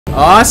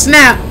Oh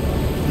snap!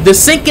 The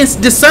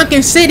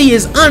sunken city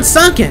is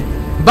unsunken.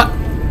 But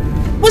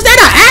was that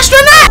an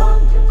astronaut?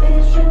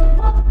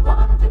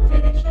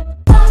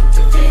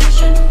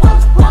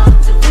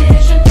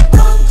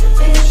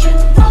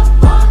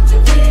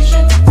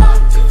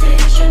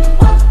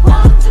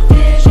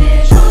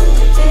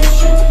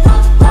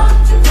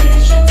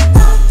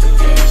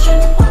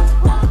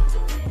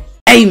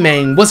 Hey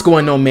man, what's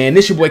going on, man?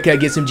 This your boy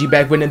KAGE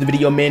back with another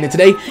video, man. And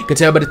today, you can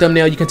tell by the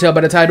thumbnail, you can tell by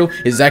the title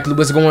exactly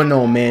what's going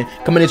on, man.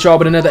 Coming at y'all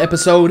with another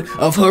episode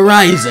of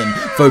Horizon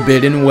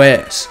Forbidden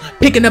West.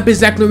 Picking up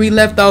exactly where we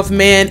left off,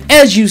 man.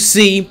 As you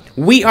see,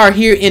 we are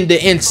here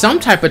in some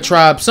type of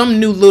tribe, some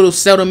new little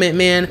settlement,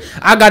 man.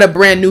 I got a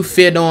brand new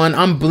fit on.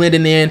 I'm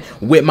blending in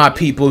with my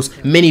peoples.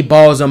 Many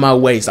balls on my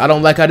waist. I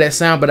don't like how that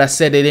sound, but I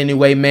said it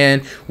anyway,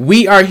 man.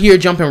 We are here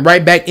jumping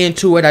right back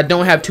into it. I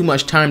don't have too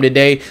much time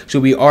today, so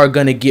we are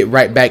gonna get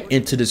right back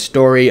into the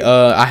story.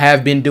 I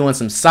have been doing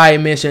some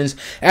side missions.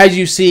 As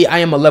you see, I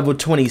am a level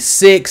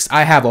 26.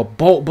 I have a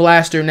bolt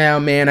blaster now,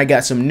 man. I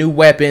got some new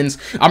weapons.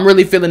 I'm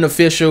really feeling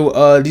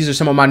official. These are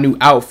some of my new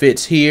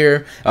outfits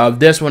here.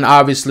 This one,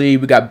 obviously,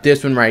 we got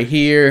this one right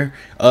here.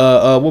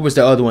 What was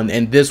the other one?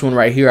 And this one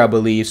right here, I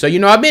believe. So, you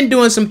know, I've been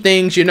doing some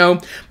things, you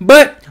know,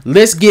 but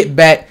let's get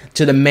back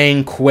to the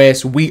main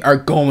quest. We are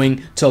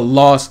going to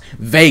Las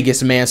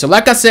Vegas, man. So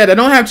like I said, I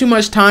don't have too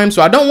much time,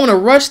 so I don't want to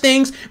rush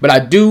things, but I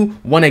do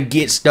want to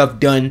get stuff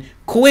done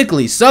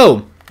quickly.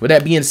 So with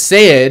that being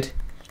said,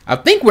 I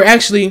think we're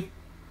actually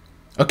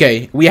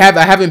okay.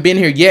 I haven't been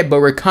here yet, but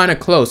we're kind of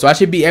close, so I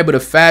should be able to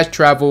fast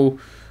travel.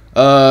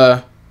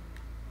 I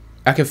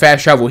can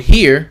fast travel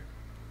here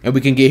and we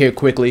can get here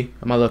quickly.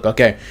 I'm gonna look.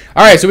 Okay,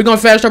 all right, so we're gonna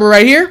fast travel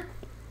right here,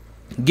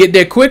 get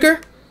there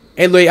quicker.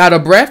 A little out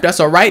of breath.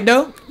 That's all right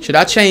though. Should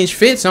I change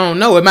fits? I don't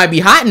know. It might be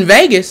hot in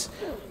Vegas.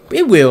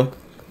 It will.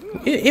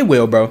 It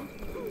will, bro.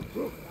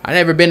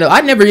 I've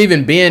never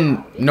even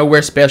been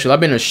nowhere special. I've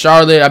been to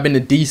Charlotte. I've been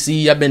to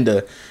DC. I've been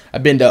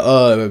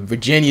to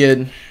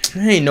Virginia.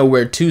 I ain't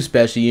nowhere too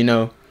special, you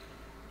know.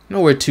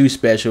 Nowhere too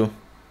special.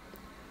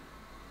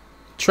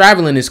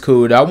 Traveling is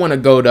cool though. I wanna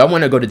go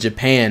to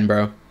Japan,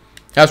 bro.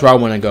 That's where I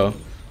wanna go.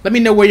 Let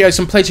me know where y'all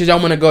some places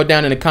y'all wanna go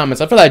down in the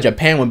comments. I feel like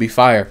Japan would be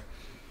fire.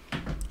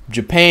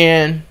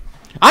 Japan,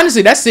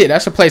 honestly, that's it.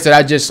 That's a place that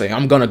I just say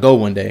I'm gonna go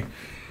one day.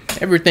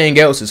 Everything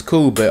else is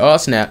cool, but oh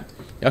snap,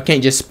 y'all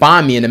can't just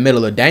spawn me in the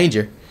middle of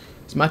danger.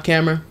 It's my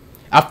camera.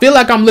 I feel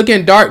like I'm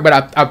looking dark,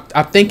 but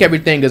I think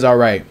everything is all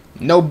right.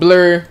 No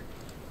blur.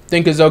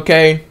 Think it's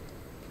okay.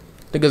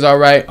 Think it's all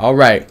right. All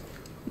right,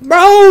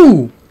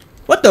 bro.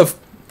 What the?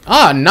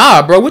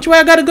 Nah, bro. Which way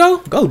I gotta go?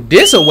 Go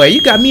this way.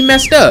 You got me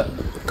messed up.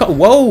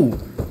 Whoa,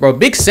 bro.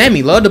 Big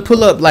Sammy love to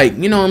pull up, like,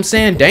 you know what I'm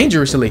saying,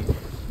 dangerously.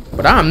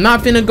 But I'm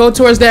not finna go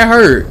towards that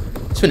herd.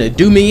 It's finna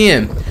do me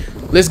in.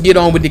 Let's get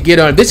on with the get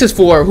on. This is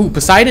for who?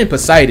 Poseidon?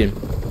 Poseidon.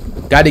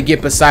 Gotta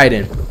get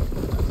Poseidon.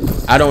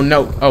 I don't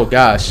know. Oh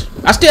gosh.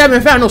 I still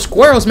haven't found no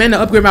squirrels, man, to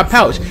upgrade my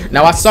pouch.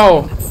 Now I saw.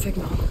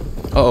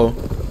 Uh-oh.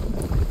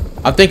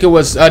 I think it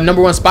was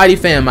 #1 Spidey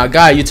fan, my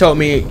guy. You told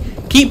me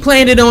keep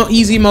playing it on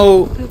easy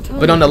mode,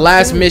 but on the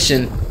last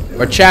mission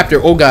or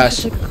chapter, oh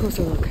gosh,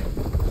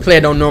 play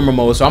it on normal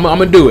mode. So I'm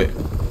gonna do it.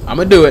 I'm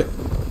gonna do it.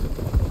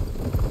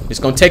 It's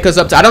gonna take us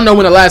up to, I don't know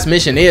when the last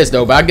mission is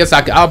though, but I guess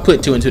I'll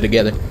put 2 and 2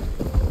 together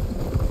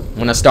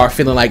when I start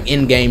feeling like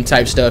in-game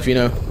type stuff, you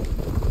know.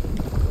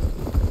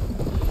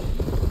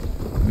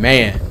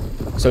 Man,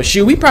 so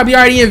shoot, we probably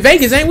already in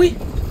Vegas, ain't we?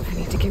 I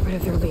need to get rid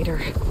of their leader.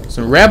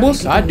 Some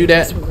rebels? I'd do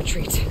that.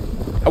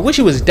 I wish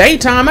it was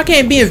daytime. I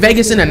can't be in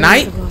Vegas in the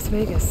night. Las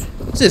Vegas.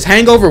 This is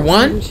Hangover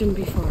 1.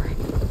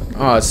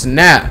 Oh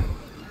snap,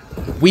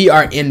 we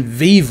are in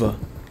Viva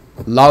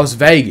Las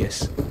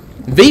Vegas.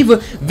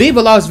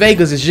 Viva Las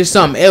Vegas is just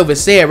something Elvis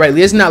said, right?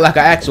 It's not like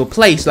an actual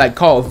place like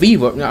called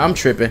Viva. No, I'm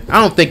tripping.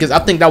 I think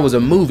that was a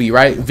movie,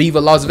 right?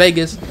 Viva Las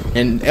Vegas,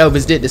 and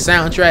Elvis did the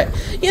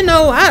soundtrack. You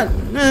know,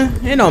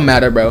 it don't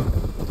matter, bro.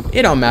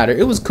 It don't matter.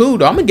 It was cool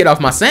though. I'm gonna get off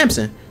my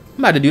Samson. I'm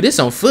about to do this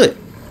on foot.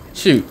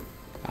 Shoot,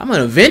 I'm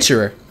an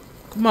adventurer.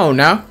 Come on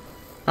now.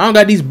 I don't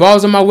got these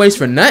balls on my waist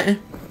for nothing.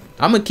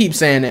 I'm gonna keep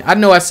saying it. I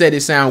know I said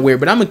it sound weird,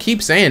 but I'm gonna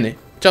keep saying it.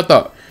 What y'all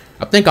thought?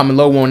 I think I'm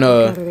low on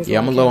yeah,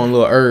 I'm low on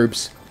little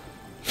herbs.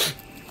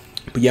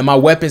 But yeah, my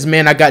weapons,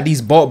 man, I got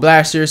these bolt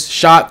blasters,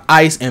 shock,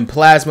 ice, and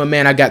plasma,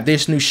 man. I got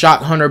this new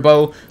shock hunter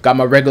bow, got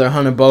my regular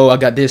hunter bow, I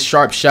got this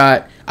sharp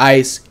shot,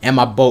 ice, and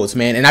my bolts,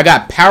 man. And I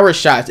got power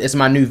shots as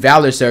my new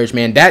valor surge,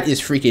 man. That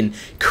is freaking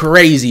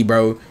crazy,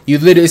 bro. You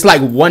literally, it's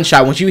like one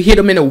shot. Once you hit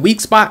them in a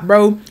weak spot,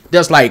 bro,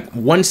 does like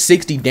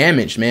 160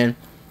 damage, man.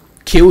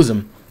 Kills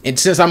them. And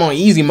since I'm on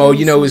easy mode,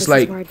 you know, it's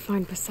like, where I'd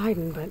find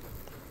Poseidon, but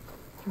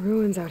the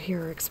ruins out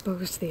here are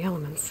exposed to the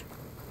elements.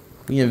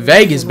 We in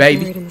Vegas,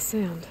 baby. In the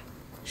sand.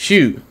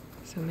 Shoot.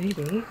 So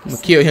maybe I'm gonna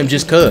kill him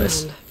just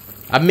cuz.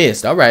 I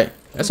missed. All right.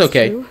 That's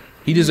okay.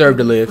 He deserved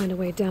to live. Find a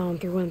way down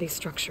through one of these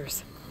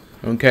structures.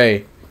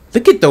 Okay.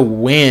 Look at the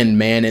wind,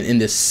 man, in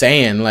the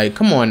sand. Like,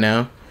 come on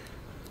now.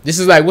 This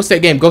is like, what's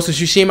that game? Ghost of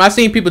Tsushima. I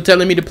seen people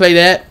telling me to play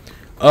that.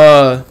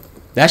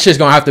 That's just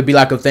gonna have to be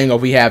like a thing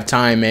if we have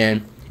time,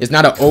 man. It's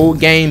not an old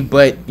game,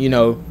 but you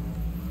know,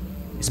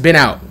 it's been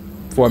out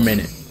for a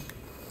minute.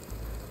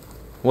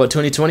 What,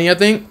 2020 I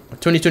think?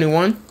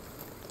 2021?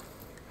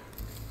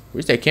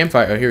 Where's that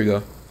campfire? Oh, here we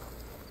go.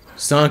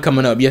 Sun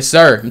coming up. Yes,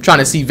 sir. I'm trying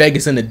to see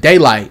Vegas in the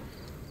daylight.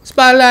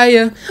 Spotlight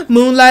ya,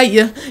 moonlight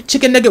ya,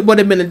 chicken nugget would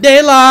have been a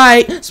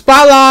daylight.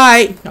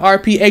 Spotlight.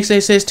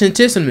 RPXSS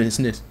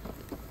tentissimness.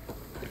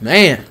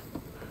 Man,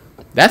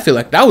 that feel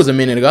like that was a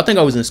minute ago. I think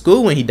I was in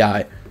school when he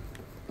died.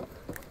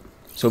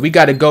 So we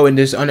got to go in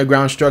this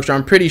underground structure.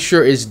 I'm pretty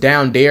sure it's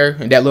down there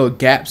in that little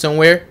gap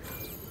somewhere.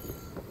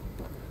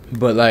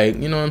 But like,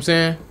 you know what I'm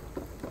saying?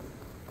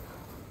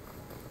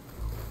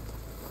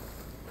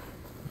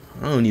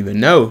 I don't even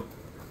know.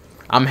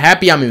 I'm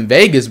happy I'm in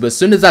Vegas, but as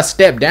soon as I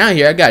stepped down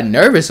here, I got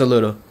nervous a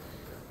little.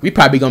 We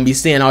probably gonna be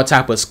seeing all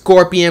type of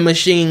scorpion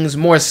machines,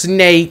 more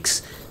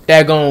snakes,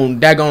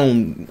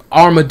 daggone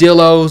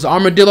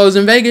armadillos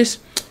in Vegas.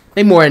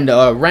 They more in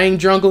the rain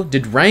jungle, the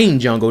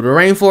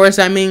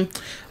rainforest. I mean,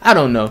 I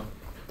don't know.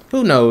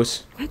 Who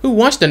knows? Who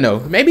wants to know?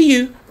 Maybe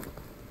you.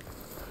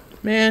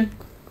 Man,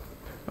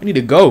 I need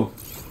to go.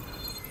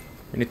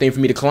 Anything for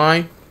me to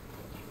climb?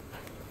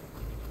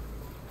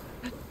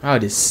 Oh,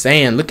 this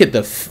sand. Look at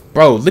the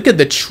look at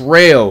the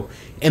trail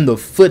and the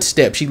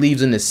footsteps she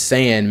leaves in the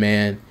sand,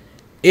 man.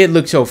 It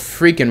looks so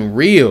freaking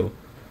real.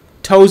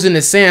 Toes in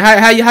the sand.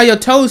 How your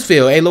toes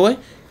feel, Aloy?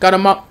 Got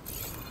them up.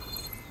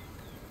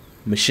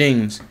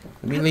 Machines.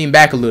 Let me lean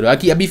back a little. I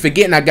be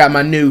forgetting I got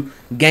my new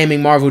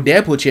gaming Marvel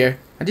Deadpool chair.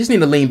 I just need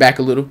to lean back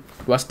a little.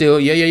 Do I still?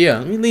 Yeah.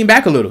 Let me lean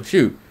back a little.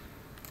 Shoot.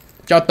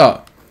 What y'all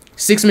thought?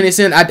 6 minutes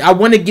in. I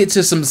want to get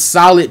to some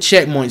solid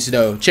checkpoints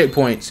though.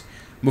 Checkpoints.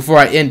 Before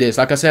I end this.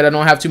 Like I said, I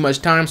don't have too much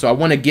time, so I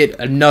want to get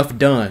enough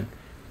done.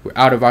 We're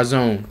out of our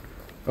zone.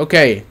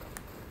 Okay.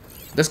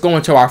 Let's go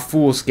into our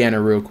full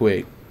scanner real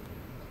quick.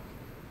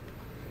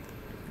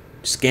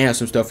 Scan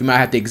some stuff. We might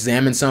have to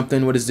examine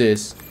something. What is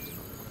this?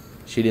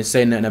 She didn't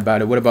say nothing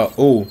about it. What about...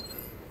 Oh.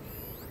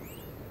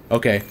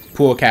 Okay.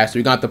 Pool caster.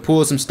 We got to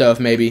pull some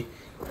stuff, maybe.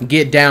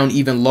 Get down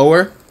even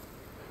lower.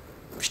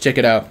 Let's check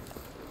it out.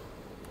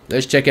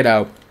 Let's check it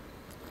out.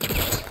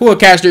 Pool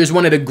caster is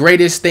one of the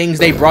greatest things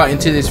they brought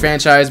into this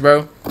franchise,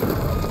 bro.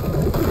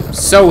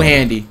 So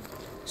handy.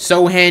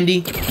 So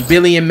handy.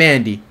 Billy and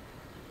Mandy.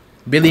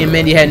 Billy and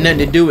Mandy had nothing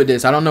to do with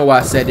this. I don't know why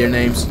I said their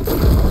names.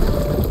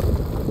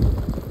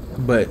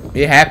 But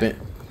it happened.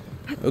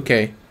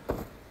 Okay.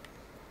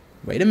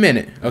 Wait a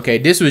minute. Okay,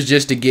 this was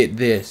just to get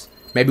this.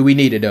 Maybe we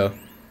need it, though.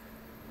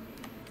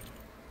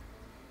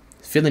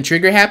 Feeling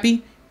trigger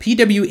happy?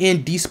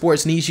 PWN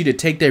Sports needs you to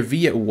take their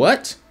via...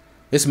 What?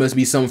 This must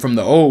be something from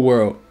the old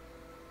world.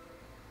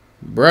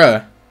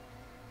 Bruh.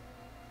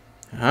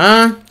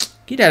 Huh?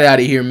 Get that out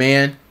of here,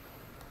 man.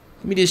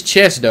 Give me this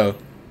chest, though.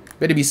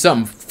 Better be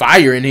something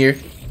fire in here.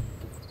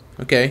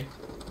 Okay.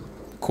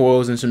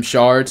 Coils and some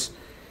shards.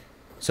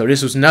 So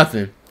this was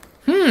nothing.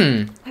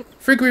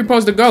 Freak, we're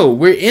supposed to go.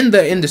 We're in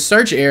the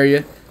search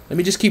area. Let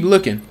me just keep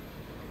looking.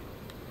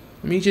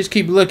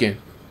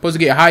 Supposed to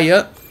get high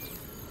up.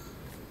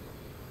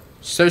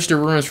 Search the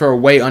ruins for a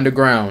way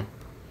underground.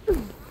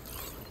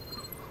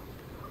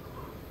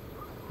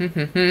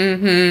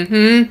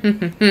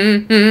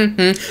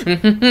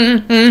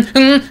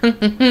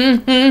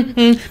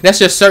 That's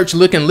your search,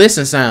 look, and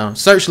listen sound.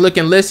 Search, look,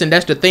 and listen.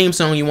 That's the theme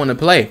song you want to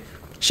play.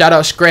 Shout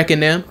out Shrek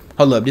and them.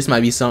 Hold up, this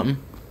might be something.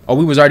 Oh,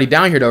 we was already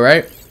down here though,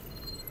 right?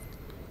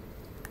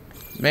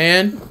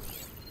 Man,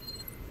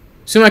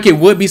 seemed like it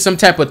would be some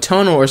type of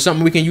tunnel or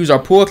something we can use our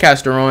pool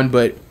caster on,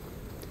 but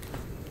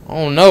I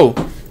don't know.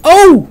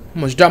 Oh,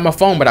 almost dropped my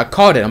phone, but I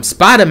caught it. I'm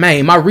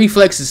Spider-Man. My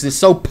reflexes is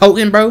so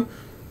potent, bro.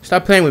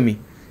 Stop playing with me.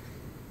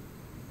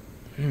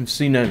 I didn't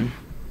see nothing.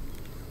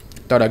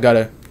 Thought I got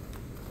a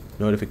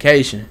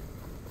notification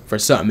for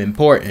something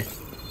important.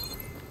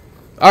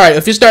 Alright,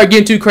 if it start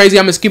getting too crazy,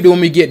 I'm gonna skip it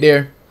when we get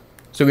there,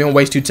 so we don't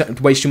waste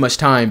too much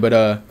time.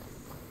 But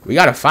we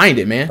gotta find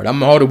it, man. But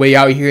I'm all the way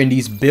out here in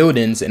these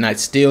buildings, and it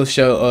still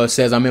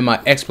says I'm in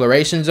my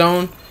exploration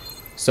zone.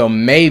 So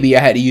maybe I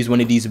had to use one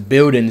of these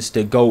buildings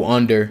to go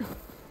under.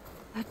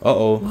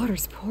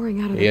 Water's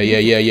pouring out of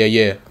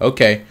Yeah.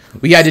 Okay,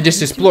 we had to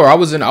just explore.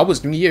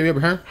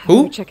 Yeah,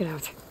 who? Check it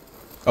out.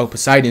 Oh,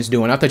 Poseidon's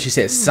doing. I thought you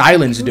said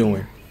Silence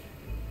doing.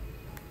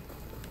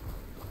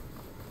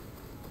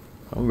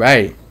 All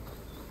right.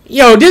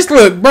 Yo, this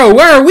look, bro.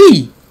 Where are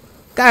we?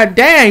 God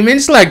dang, man.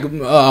 It's like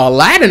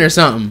Aladdin or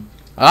something.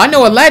 I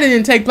know Aladdin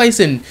didn't take place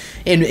in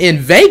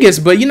Vegas,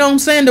 but you know what I'm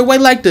saying? The way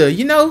like the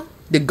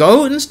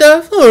gold and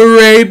stuff.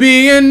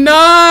 Arabian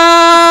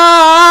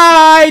Nights.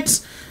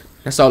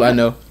 That's all I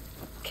know.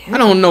 I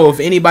don't know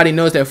if anybody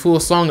knows that full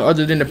song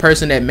other than the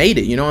person that made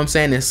it. You know what I'm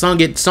saying? And sung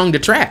the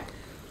track.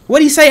 What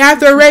do you say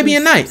after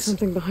Arabian Nights?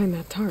 Something behind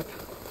that tarp.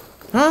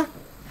 Huh?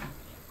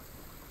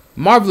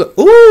 Marvel.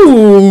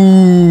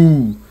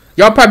 Ooh.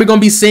 Y'all probably gonna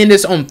be seeing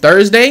this on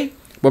Thursday.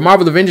 But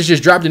Marvel Avengers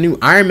just dropped a new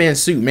Iron Man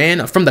suit,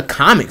 man. From the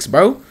comics,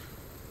 bro.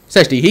 It's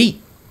actually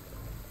heat.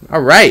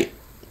 Alright.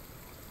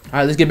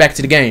 Alright, let's get back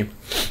to the game.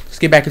 Let's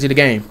get back into the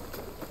game.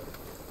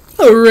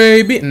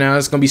 Arabian. Now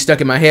it's gonna be stuck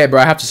in my head,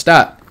 bro. I have to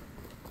stop.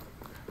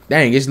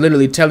 Dang, it's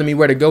literally telling me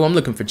where to go. I'm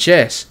looking for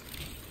chests.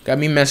 Got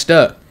me messed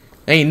up.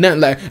 Ain't nothing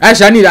like.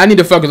 Actually, I need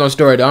to focus on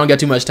story though. I don't got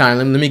too much time.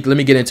 Let me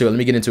get into it. Let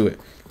me get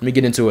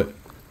into it.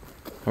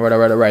 All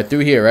right. Through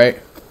here,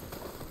 right?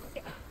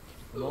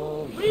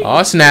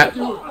 Oh snap!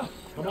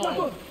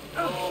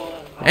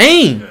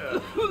 Dang,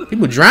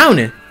 people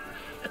drowning.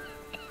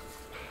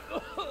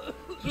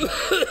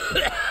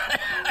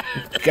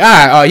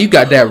 God, oh, you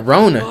got that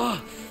Rona.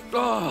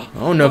 I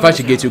don't know if I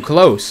should get too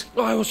close.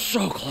 I was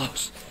so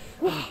close.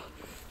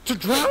 To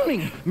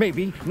drowning,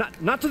 maybe.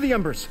 Not to the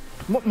embers.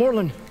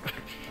 Moreland.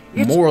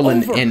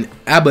 Moreland and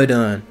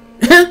Abaddon.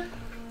 It's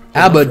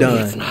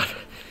Abaddon. not.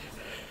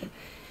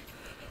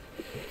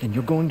 And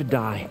you're going to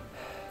die.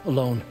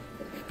 Alone.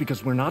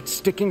 Because we're not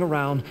sticking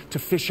around to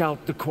fish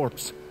out the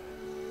corpse.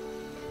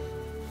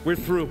 We're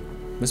through.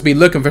 Must be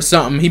looking for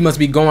something. He must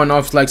be going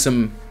off like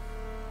some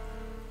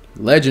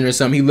legend or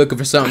something. He looking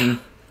for something.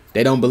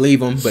 They don't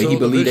believe him, but So he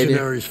believed the it.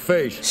 visionary's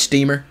fate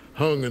Steamer.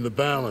 hung in the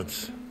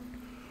balance.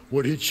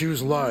 Would he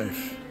choose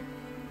life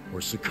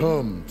or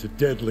succumb to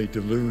deadly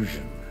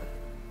delusion?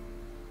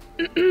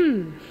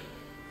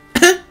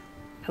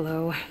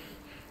 Hello.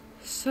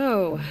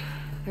 So,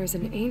 there's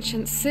an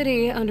ancient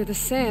city under the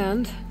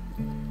sand,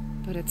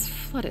 but it's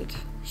flooded.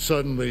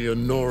 Suddenly, a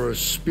Norris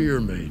spear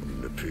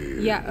maiden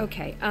appeared. Yeah,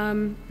 okay.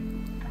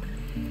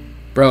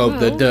 Bro,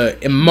 Well, the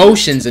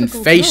emotions and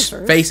typical face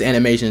rovers.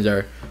 animations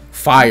are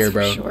fire,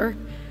 That's for bro. sure.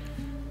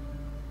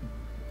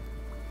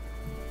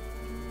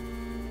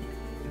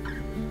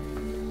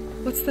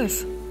 What's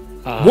this?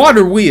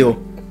 Water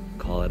wheel.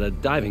 Call it a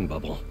diving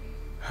bubble.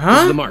 This is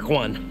Huh? the Mark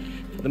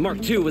 1. The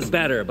Mark 2 was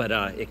better, but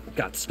it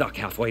got stuck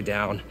halfway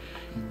down.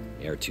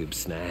 Air tube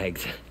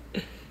snagged.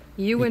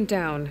 You went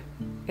down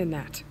in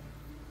that.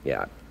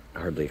 Yeah, I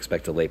hardly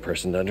expect a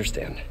layperson to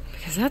understand.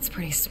 Because that's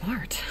pretty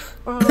smart.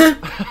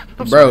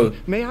 Bro,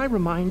 May I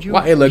remind you?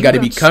 why Ella you gotta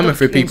be got coming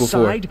for stuck people for?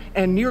 inside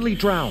and nearly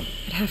drowned.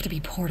 It'd have to be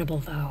portable,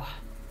 though.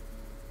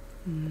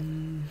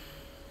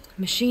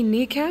 Machine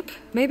kneecap,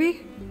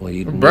 maybe? Well,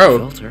 you'd need Bro. a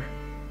filter.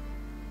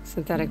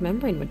 Synthetic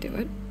membrane would do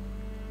it.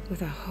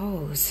 With a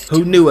hose.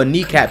 Who knew a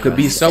kneecap could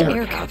be so?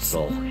 Air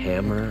Capsule,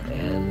 hammer,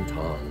 and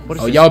tongs. What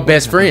is Oh, this? y'all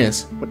best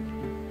friends.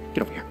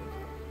 Get over here.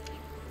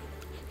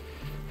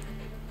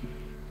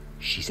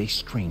 She's a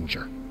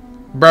stranger.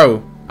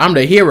 Bro, I'm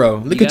the hero.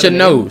 Look You at got your a name?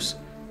 nose.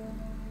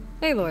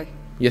 Aloy.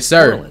 Yes,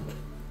 sir. Moreland.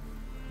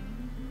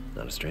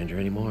 Not a stranger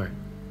anymore.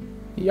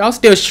 Y'all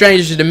still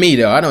strangers to me,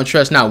 though. I don't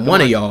trust not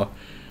one of y'all.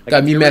 I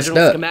Got me the messed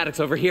original up. Schematics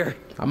over here.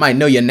 I might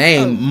know your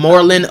name.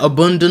 Moreland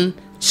Abundant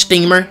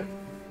Steamer.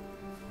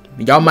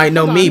 Y'all might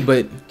know me,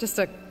 but Just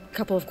a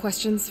couple of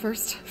questions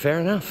first. Fair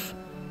enough.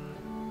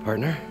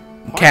 Partner?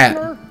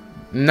 Cat.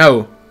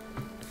 No.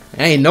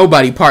 Ain't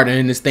nobody partner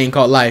in this thing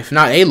called life.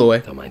 Not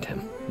Aloy. Don't mind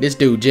him. This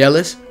dude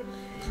jealous.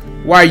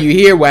 Why are you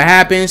here? What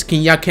happens?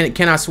 Can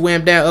I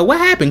swim down? What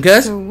happened,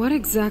 cuz? So what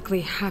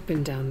exactly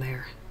happened down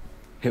there?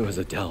 It was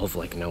a delve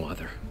like no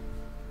other.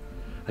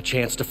 A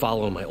chance to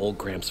follow my old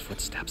Gramps'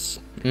 footsteps.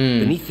 Hmm.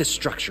 Beneath this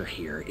structure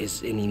here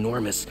is an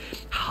enormous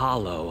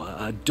hollow,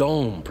 a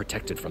dome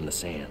protected from the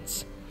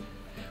sands.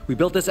 We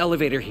built this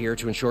elevator here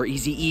to ensure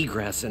easy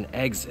egress and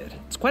exit.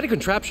 It's quite a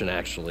contraption,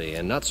 actually,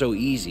 and not so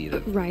easy to...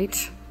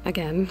 Right.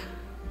 Again.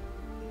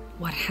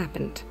 What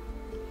happened?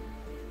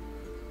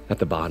 At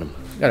the bottom,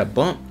 Got a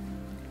bump.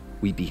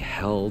 we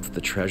beheld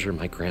the treasure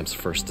my Gramps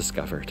first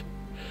discovered.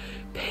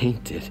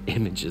 Painted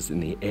images in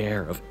the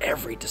air of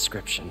every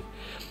description.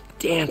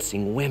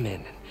 Dancing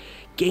women,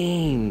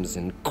 games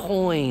and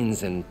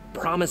coins and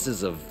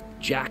promises of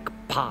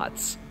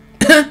jackpots.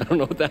 I don't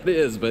know what that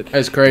is, but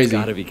That's crazy. It's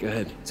gotta be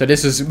good. So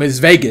this is it's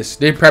Vegas.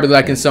 They're probably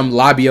like in some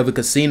lobby of a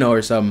casino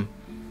or something.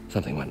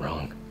 Something went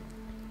wrong.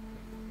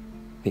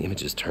 The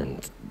images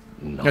turned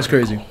nautical. That's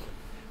crazy.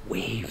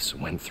 Waves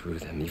went through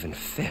them, even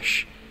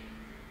fish.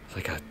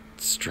 Like a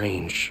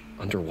strange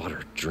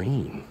underwater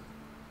dream.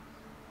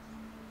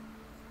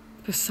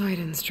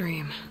 Poseidon's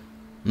dream.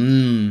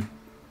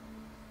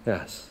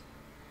 Yes.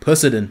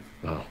 Pussidon.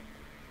 Well,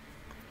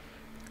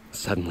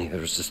 suddenly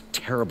there was this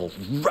terrible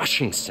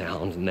rushing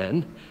sound, and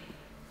then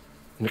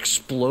an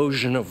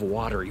explosion of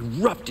water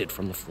erupted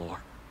from the floor.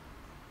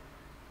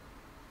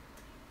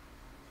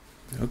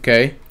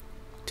 Okay.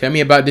 Tell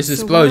me about this So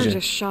water explosion.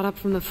 just shot up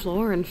from the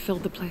floor and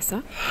filled the place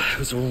up? It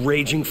was a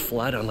raging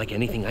flood unlike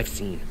anything I've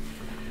seen.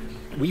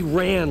 We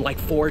ran like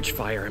forge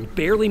fire and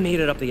barely made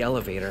it up the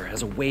elevator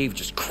as a wave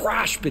just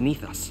crashed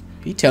beneath us.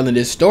 He telling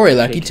this story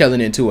like he telling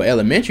it to an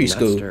elementary Not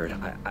school. stirred.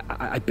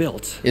 I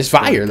built. It's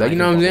fire, both like, you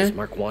know what I'm diving saying?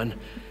 bubbles, Mark 1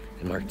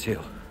 and Mark 2.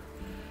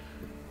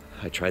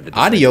 I tried the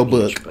Audio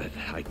descent each, book.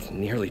 but I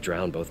nearly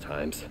drowned both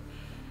times.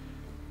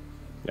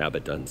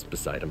 Abaddon's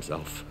beside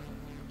himself.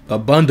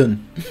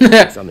 Abundant.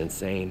 Thinks I'm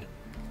insane.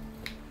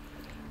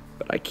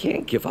 But I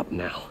can't give up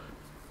now.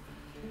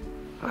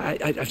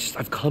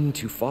 I've come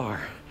too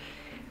far.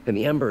 And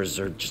the embers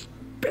are just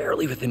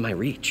barely within my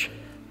reach.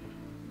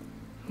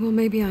 Well,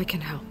 maybe I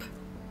can help.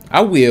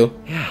 I will.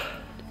 Yeah.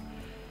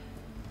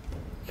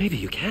 Maybe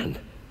you can.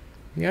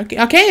 Yeah,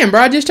 I can,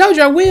 bro. I just told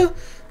you I will.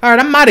 All right,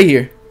 I'm out of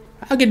here.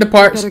 I'll get the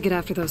parts. Better get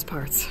after those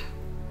parts.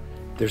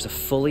 There's a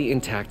fully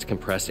intact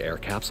compressed air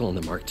capsule in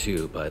the Mark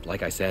II, but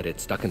like I said,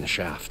 it's stuck in the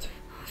shaft.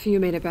 If you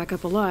made it back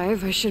up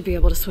alive, I should be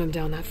able to swim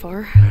down that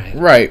far.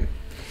 Right.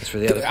 As for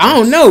the other I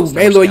don't know, parts,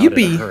 Aloy, you scouted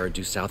be... a herd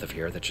due south of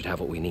here that should have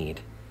what we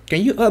need.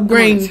 Can you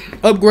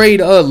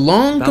upgrade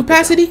lung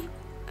capacity?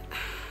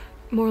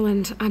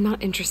 Moreland, I'm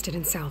not interested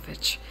in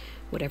salvage.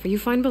 Whatever you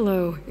find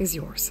below is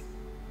yours.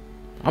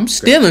 I'm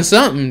stealing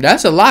something.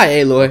 That's a lie,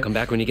 Aloy. Come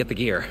back when you get the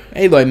gear.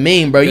 Aloy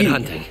mean, bro. Good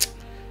hunting.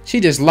 She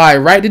just lied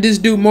right to this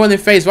dude more than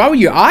face. Why were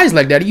your eyes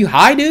like that? Are you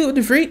high, dude? What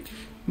the freak?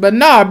 But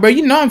nah, bro.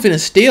 You know I'm finna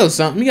steal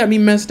something. You got me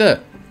messed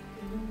up.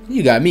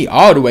 You got me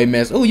all the way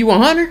messed. Oh, you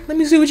want Hunter? Let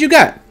me see what you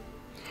got.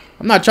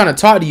 I'm not trying to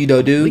talk to you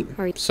though,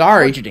 dude.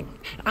 Sorry.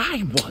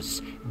 I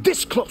was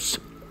this close.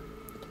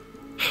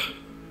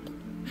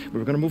 We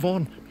were gonna move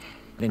on.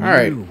 Then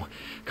you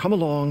come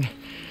along.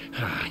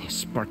 You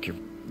spark your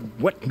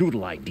wet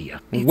noodle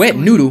idea. Wet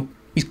noodle?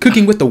 He's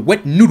cooking with the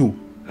wet noodle.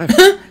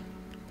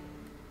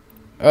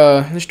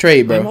 Let's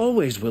trade, bro. I'm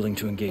always willing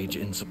to engage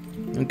in some...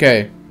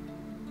 Okay.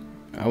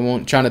 I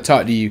won't trying to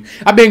talk to you.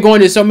 I've been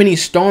going to so many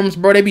storms,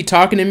 bro. They be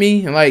talking to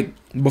me, and like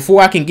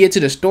before I can get to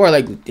the store,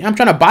 like I'm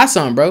trying to buy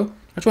something, bro.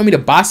 Don't you want me to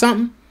buy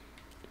something?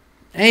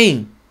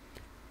 Aim.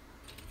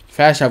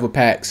 Fast travel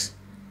packs.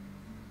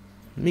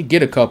 Let me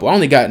get a couple. I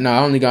don't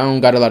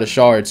got a lot of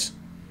shards.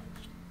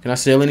 Can I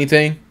sell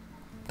anything?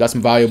 Got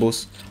some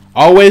valuables.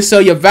 Always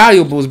sell your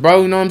valuables,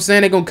 bro. You know what I'm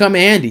saying? They're gonna come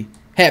in handy.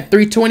 Had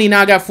 320,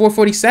 now I got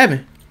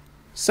 447.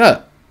 What's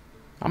up?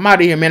 I'm out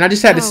of here, man. I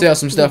just had to sell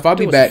some stuff. I'll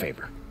be back.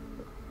 Favor.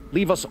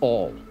 Leave us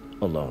all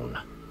alone.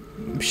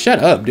 Shut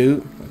up,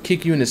 dude. I'll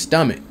kick you in the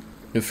stomach,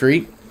 the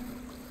freak.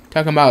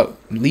 Talking about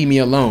leave me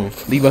alone.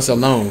 Leave us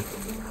alone.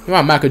 Come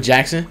on, Michael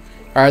Jackson.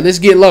 Alright, let's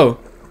get low.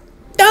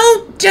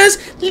 Don't just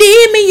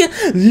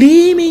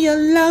leave me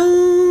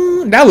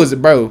alone. That was,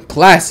 bro,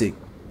 classic.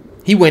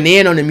 He went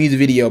in on the music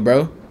video,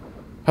 bro.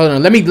 Hold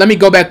on, let me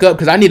go back up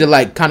because I need to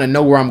like kind of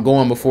know where I'm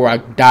going before I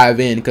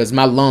dive in because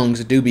my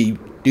lungs do be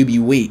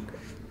weak.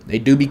 They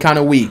do be kind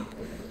of weak.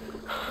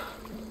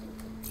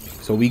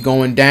 So we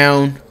going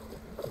down.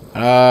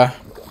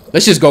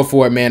 Let's just go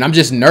for it, man. I'm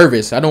just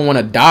nervous. I don't want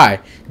to die.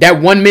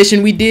 That one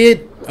mission we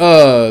did,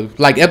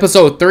 like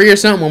episode 3 or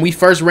something, when we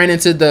first ran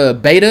into the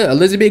beta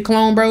Elizabeth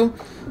clone, bro.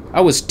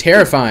 I was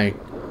terrifying.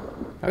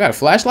 I got a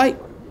flashlight?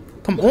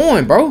 Come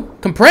on, bro.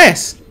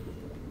 Compress.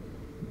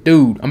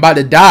 Dude, I'm about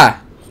to die.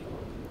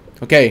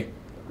 Okay.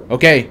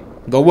 Okay.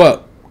 Go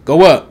up.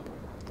 Go up.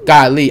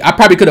 Golly. I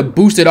probably could have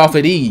boosted off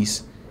of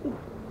these.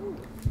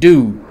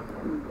 Dude.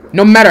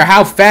 No matter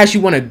how fast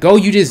you want to go,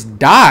 you just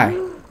die.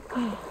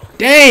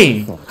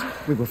 Dang.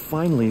 We were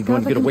finally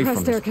going to get away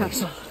from this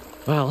place.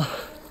 Well,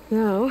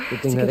 Now,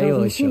 good thing that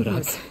Aloy showed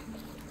up.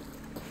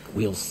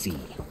 We'll see.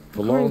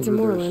 According to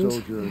Moreland,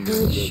 the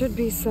herd should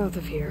be south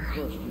of here.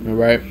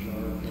 Alright.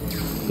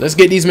 Let's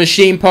get these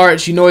machine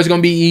parts. You know it's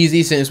gonna be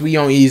easy since we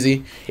on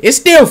easy. It's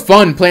still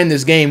fun playing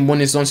this game when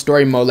it's on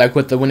story mode, like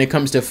with when it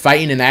comes to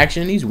fighting and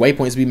action. These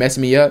waypoints be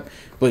messing me up.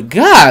 But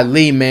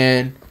golly,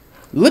 man.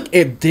 Look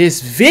at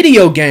this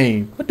video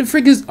game. What the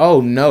frick is...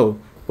 Oh, no.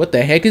 What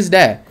the heck is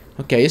that?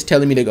 Okay, it's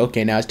telling me to...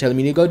 Okay, now it's telling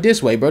me to go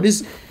this way, bro.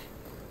 This...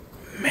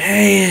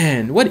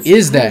 Man, what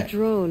is that?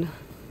 Drone.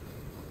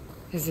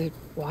 Is it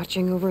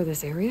watching over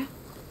this area?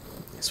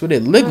 That's what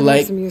it looked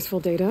like. Some useful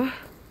data.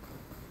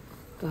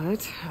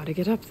 But how to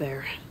get up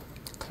there?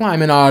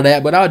 Climbing all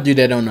that, but I'll do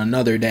that on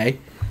another day.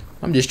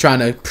 I'm just trying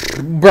to...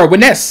 Bro,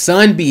 when that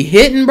sun be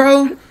hitting,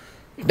 bro,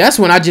 that's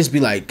when I just be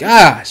like,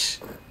 gosh.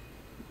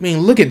 I mean,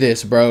 look at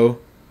this, bro.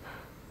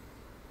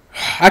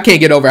 I can't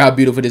get over how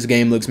beautiful this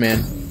game looks,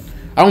 man.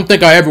 I don't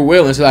think I ever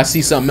will until I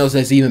see something else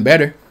that's even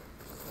better.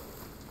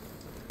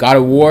 God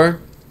of War,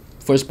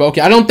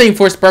 Forspoken. I don't think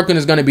Forspoken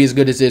is going to be as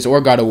good as this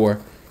or God of War.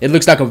 It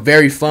looks like a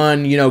very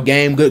fun, you know,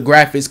 game. Good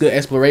graphics, good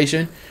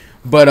exploration.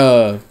 But,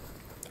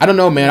 I don't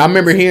know, man. I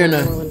remember hearing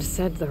Moreland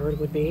said the herd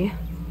would be.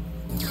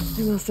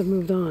 They must have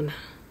moved on.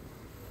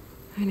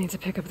 I need to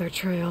pick up their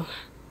trail.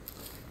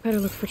 Better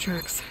look for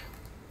tracks.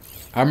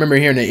 I remember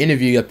hearing an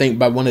interview, I think,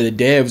 by one of the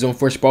devs on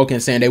Forspoken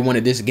saying they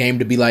wanted this game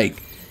to be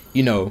like,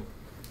 you know,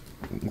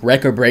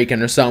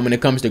 record-breaking or something when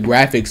it comes to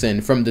graphics.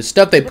 And from the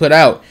stuff they put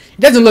out,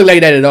 it doesn't look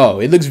like that at all.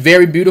 It looks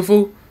very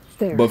beautiful.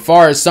 There. But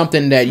far as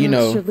something that, you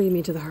know, should lead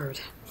me to the herd.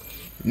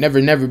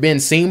 Never been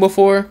seen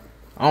before,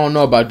 I don't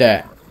know about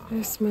that.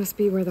 This must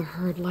be where the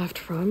herd left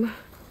from.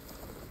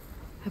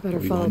 I better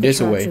We follow going the this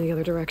tracks way. in the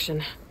other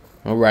direction.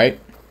 Alright.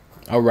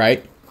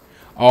 Alright.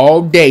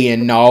 All day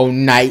and all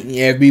night,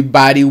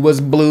 everybody was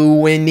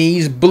blue and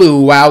he's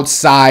blue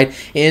outside,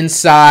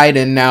 inside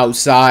and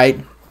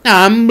outside.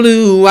 I'm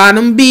blue, I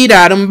done beat,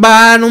 I done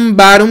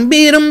bottom,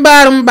 beat 'em,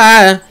 bottom,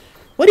 by.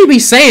 What do you be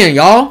saying,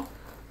 y'all?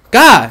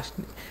 Gosh.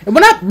 And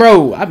when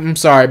bro, I'm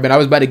sorry, but I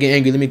was about to get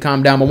angry. Let me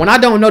calm down. But when I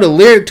don't know the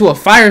lyric to a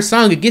fire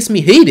song, it gets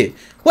me heated.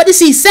 What does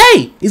he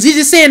say? Is he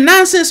just saying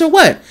nonsense or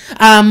what?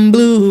 I'm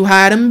blue,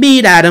 I done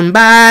beat, I done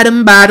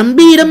bottom,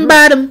 beat 'em,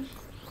 bottom.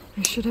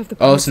 I should have the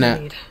Oh, parts I snap.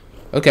 need.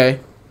 Okay.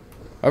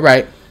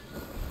 Alright.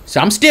 So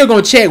I'm still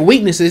gonna check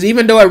weaknesses,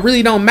 even though it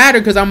really don't matter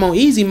because I'm on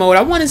easy mode.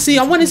 I wanna see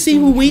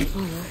who weak.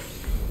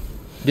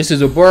 This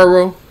is a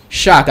burrow.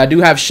 Shock. I do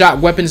have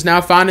shock weapons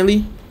now,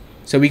 finally.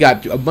 So we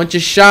got a bunch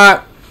of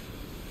shock.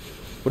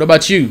 What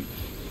about you?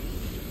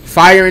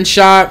 Fire and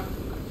shock.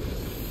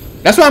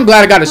 That's why I'm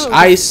glad I got a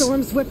ice. The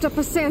storm's whipped up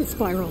a sand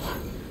spiral.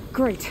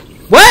 Great.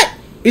 What?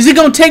 Is it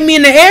gonna take me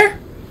in the air?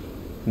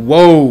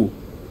 Whoa.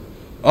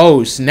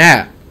 Oh,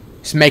 snap.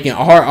 It's making it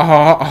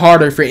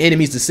harder for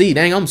enemies to see.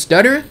 Dang, I'm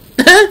stuttering.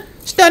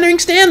 Stuttering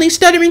Stanley,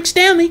 stuttering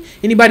Stanley.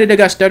 Anybody that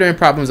got stuttering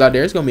problems out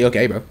there, it's gonna be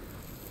okay, bro.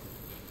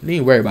 You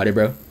ain't worry about it,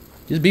 bro.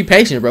 Just be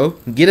patient, bro.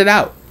 Get it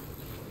out.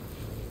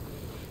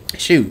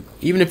 Shoot.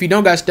 Even if you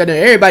don't got stuttering,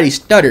 everybody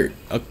stuttered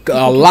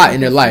a lot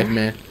in their life,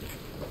 man.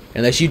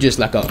 Unless you just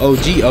like a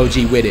OG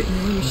with it.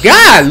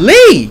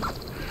 Golly!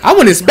 I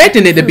wasn't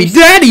expecting it to be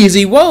that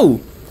easy. Whoa.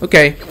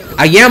 Okay.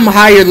 I am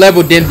higher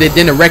level than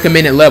the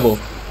recommended level.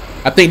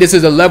 I think this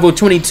is a level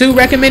 22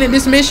 recommended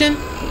this mission.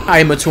 I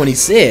am a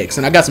 26,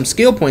 and I got some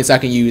skill points I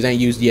can use. I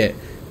ain't used yet.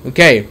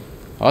 Okay.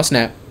 Oh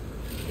snap.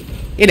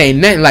 It ain't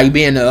nothing like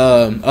being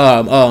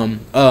above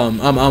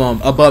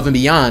and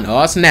beyond.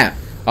 Oh snap.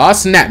 Oh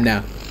snap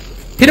now.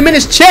 Hit him in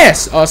his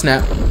chest. Oh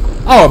snap.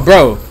 Oh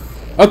bro.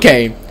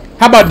 Okay.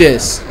 How about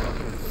this?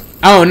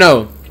 I don't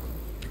know.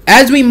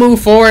 As we move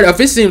forward, if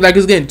it seems like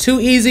it's getting too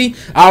easy,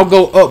 I'll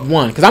go up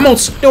one. Because I'm on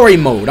story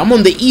mode. I'm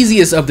on the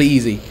easiest of the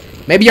easy.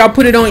 Maybe I'll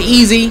put it on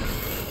easy.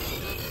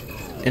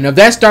 And if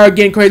that starts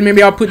getting crazy,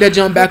 maybe I'll put that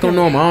jump back on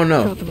normal. I don't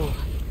know.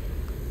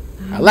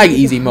 I like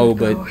easy mode,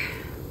 but I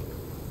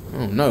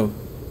don't know.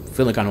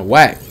 Feeling kind of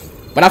whack.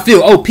 But I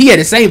feel OP at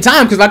the same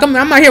time. Because like I'm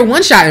out here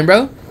one-shotting,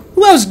 bro.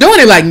 Who else doing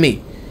it like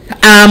me?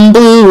 I'm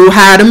blue,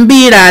 I'm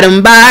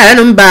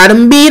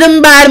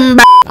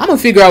gonna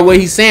figure out what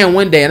he's saying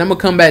one day, and I'm gonna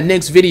come back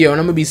next video and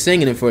I'm gonna be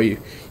singing it for you.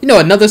 You know,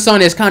 another song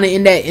that's kind of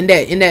in that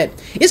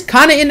it's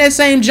kind of in that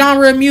same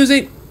genre of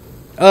music.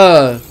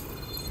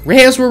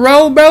 Heads Will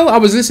Roll, bro. I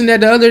was listening to that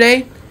the other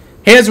day.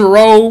 Heads Will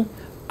Roll,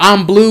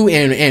 I'm Blue,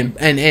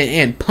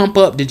 and Pump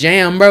Up the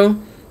Jam, bro.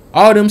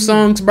 All them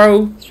songs,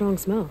 bro. Strong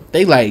smell.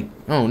 They like,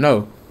 I don't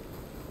know,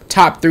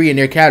 top 3 in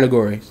their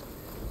categories.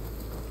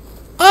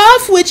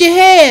 Off with your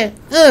head.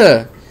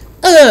 Dance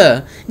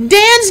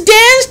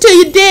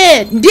till you're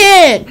dead.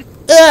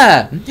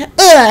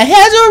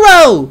 Heads will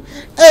roll.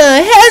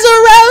 Heads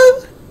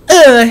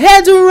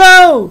will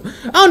roll.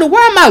 I don't know,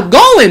 where am I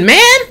going,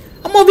 man?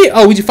 I'm over here.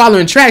 Oh, we just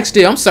following tracks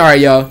still. I'm sorry,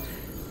 y'all.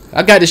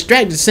 I got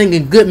distracted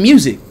singing good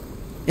music.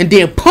 And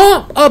then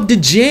pump up the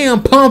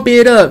jam, pump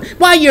it up.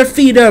 While your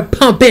feet are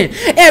pumping,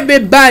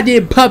 everybody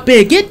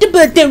pumping. Get the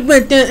button.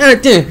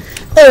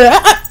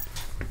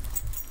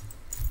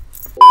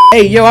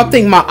 Hey, yo, I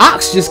think my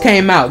ox just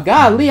came out.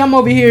 Golly, I'm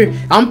over here.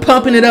 I'm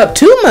pumping it up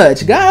too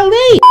much.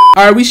 Golly.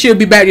 All right, we should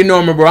be back to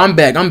normal, bro. I'm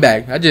back.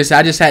 I just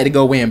had to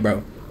go in,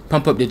 bro.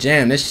 Pump up the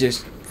jam. That's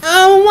just,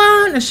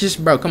 that's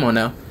just, bro, come on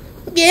now.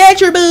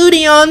 Get your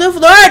booty on the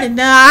floor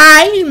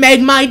tonight.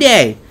 Make my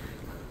day.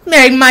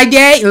 Make my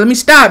day. Let me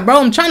stop,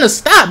 bro. I'm trying to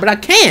stop, but I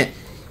can't.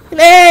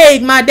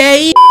 Make my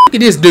day. Look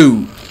at this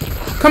dude.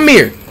 Come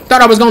here.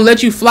 Thought I was gonna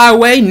let you fly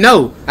away?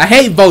 No. I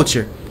hate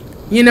Vulture.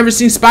 You ain't never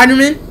seen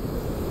Spider-Man?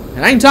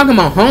 And I ain't talking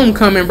about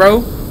Homecoming, bro.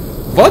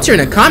 Vulture in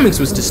the comics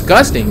was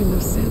disgusting.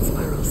 Those sand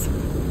spirals. I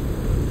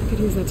could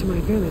use that to my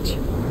advantage.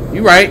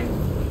 You right.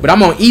 But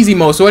I'm on easy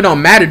mode, so it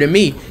don't matter to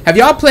me. Have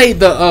y'all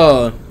played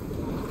the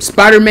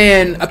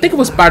Spider-Man? I think it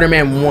was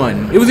Spider-Man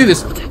 1. It was either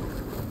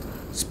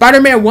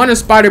Spider-Man 1 or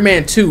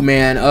Spider-Man 2,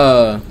 man.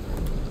 I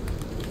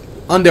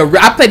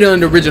played it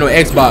on the original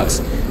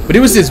Xbox. But it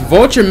was this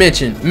Vulture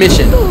mission.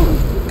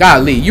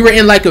 Golly, you were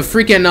in like a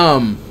freaking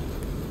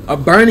a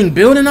burning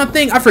building, I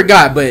think. I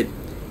forgot, but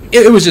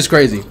it was just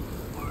crazy.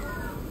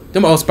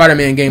 Them old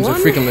Spider-Man games are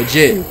freaking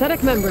legit.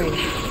 Synthetic membrane.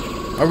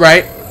 All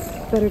right.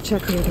 Better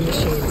check the other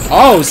machines.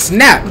 Oh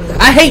snap!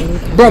 I hate,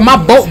 bro. My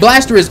bolt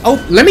blaster is.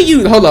 Oh, let me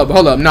use. Hold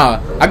up.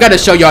 Nah, I gotta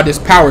show y'all this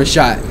power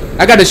shot.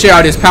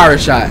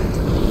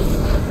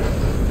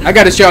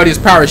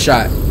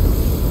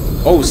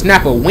 Oh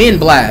snap! A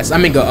wind blast. I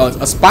mean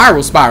a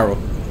spiral. See,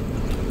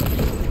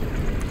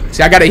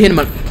 I gotta hit him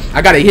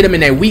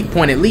in that weak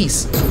point at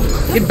least.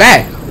 Get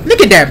back.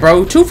 Look at that,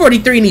 bro.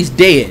 243 and he's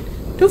dead.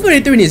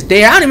 243 and he's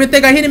dead. I don't even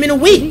think I hit him in a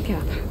week.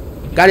 Kneecap.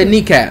 Got a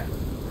kneecap.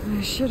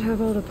 I should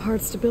have all the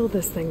parts to build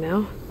this thing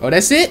now. Oh,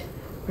 that's it?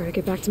 Better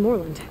get back to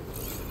Moreland.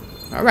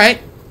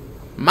 Alright.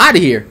 I'm out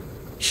of here.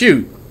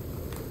 Shoot.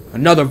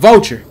 Another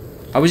Vulture.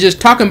 I was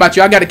just talking about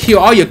you. I gotta kill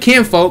all your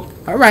kinfolk.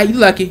 Alright, you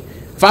lucky.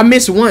 If I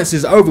miss once,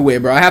 it's over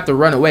with, bro. I have to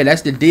run away.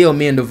 That's the deal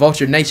me and the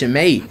Vulture Nation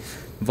made.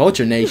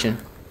 Vulture Nation.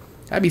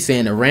 I be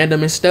saying the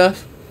random and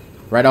stuff.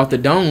 Right off the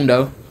dome,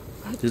 though.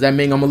 Does that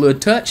mean I'm a little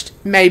touched?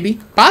 Maybe.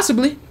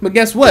 Possibly. But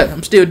guess what?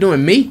 I'm still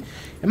doing me.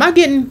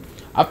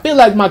 I feel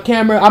like my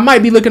camera, I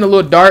might be looking a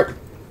little dark.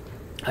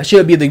 I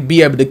should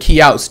be able to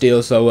key out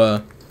still.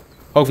 So,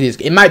 hopefully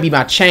it might be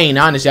my chain.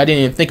 Honestly, I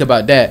didn't even think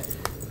about that.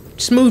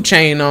 Smooth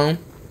chain on.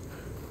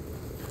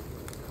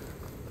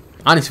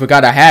 Honestly,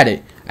 forgot I had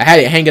it. I had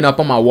it hanging up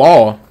on my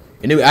wall.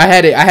 And I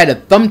had a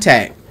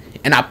thumbtack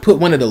and I put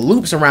one of the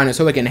loops around it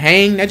so it can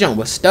hang. That junk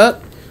was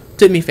stuck.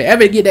 Took me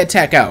forever to get that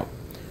tack out.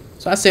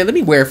 So I said, let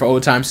me wear it for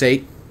old time's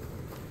sake.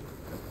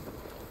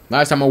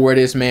 Last time I wore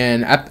this,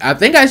 man, I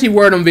think I actually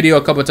wore it on video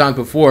a couple times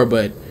before,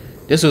 but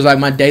this was like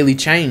my daily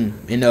chain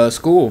in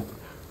school.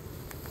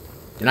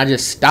 And I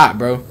just stopped,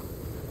 bro.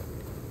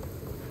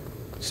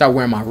 Start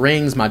wearing my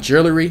rings, my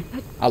jewelry.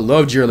 I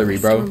love jewelry,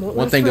 bro.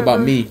 One thing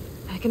about me,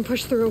 I can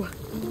push through.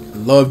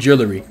 love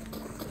jewelry.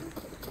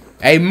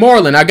 Hey,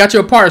 Moreland, I got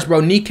your parts,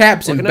 bro.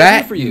 Kneecaps and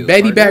back,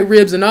 baby back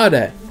ribs and all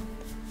that.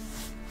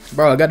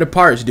 Bro, I got the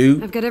parts,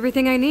 dude. I've got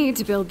everything I need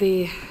to build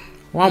the...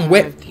 Well, I'm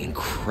wet. The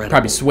incredible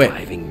Probably sweat.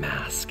 diving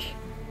mask.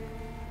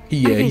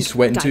 He's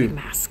sweating too.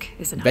 Mask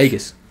is enough.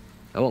 Vegas.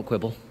 I won't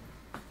quibble.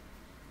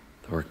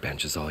 The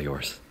workbench is all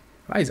yours.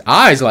 Why his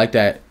eyes like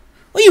that?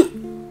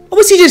 What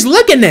was he just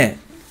looking at?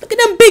 Look at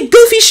them big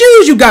goofy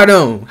shoes you got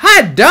on.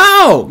 Hot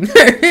dog.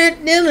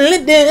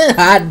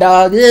 Hot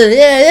dog.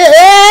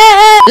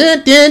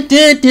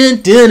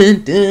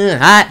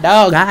 Hot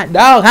dog, hot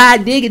dog,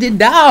 hot diggity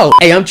dog.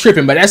 Hey, I'm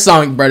tripping, but that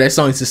song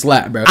is a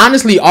slap, bro.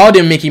 Honestly, all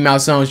them Mickey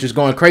Mouse songs just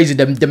going crazy.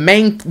 The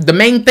main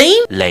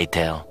theme?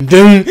 Later.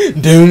 MICKEYMOUSC.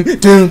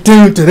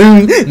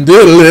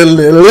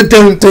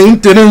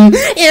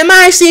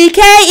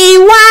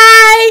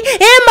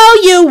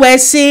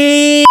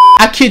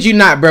 I kid you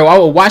not, bro. I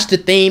would watch the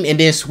theme and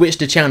then switch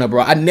the channel,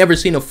 bro. I'd never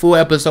seen a full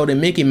episode of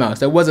Mickey Mouse.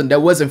 That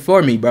wasn't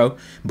for me, bro.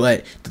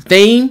 But the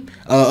theme,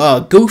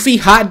 Goofy,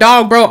 hot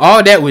dog, bro,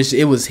 all that was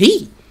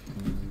heat.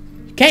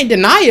 Can't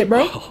deny it,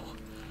 bro. Oh,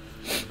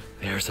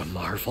 there's a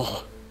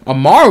marvel. A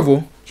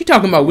marvel? You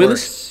talking about,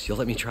 Willis? You'll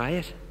let me try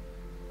it?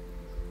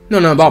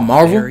 No, about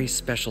Marvel. Very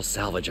special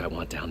salvage I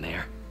want down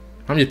there.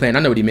 I'm just playing. I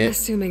know what he meant.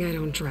 Assuming I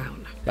don't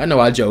drown. I know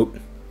I joke.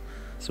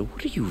 So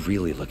what are you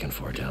really looking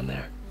for down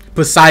there?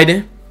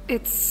 Poseidon.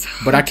 It's...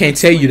 But I can't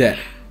tell you that.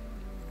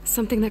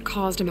 Something that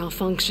caused a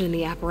malfunction in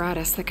the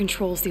apparatus that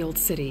controls the old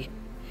city.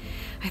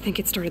 I think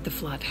it started the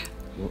flood.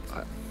 Well,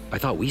 I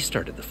thought we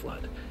started the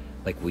flood.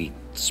 Like we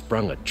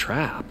sprung a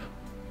trap.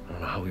 I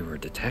don't know how we were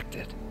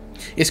detected.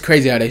 It's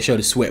crazy how they show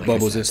the sweat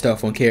bubbles and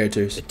stuff on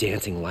characters. The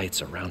dancing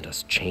lights around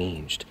us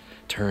changed,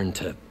 turned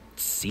to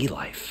sea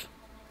life.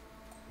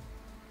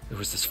 There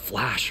was this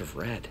flash of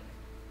red.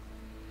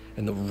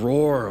 And the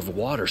roar of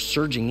water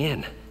surging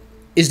in.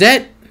 Is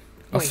that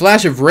a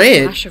flash of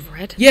red? Flash of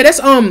red? Yeah,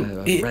 that's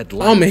red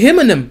light. him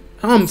and them.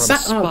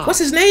 What's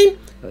his name?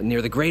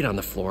 Near the grate on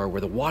the floor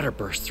where the water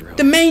burst through.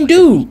 The main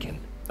dude.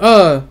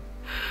 Oh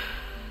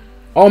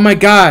my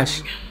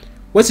gosh.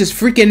 What's his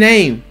freaking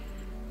name?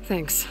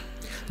 Thanks.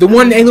 The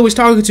one Ayla was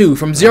talking to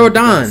from Zero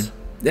Dawn.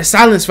 That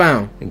Silence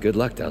found. And good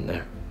luck down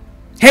there.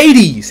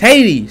 Hades.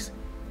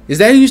 Is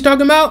that who he's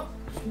talking about?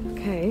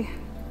 Okay.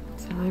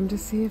 Time to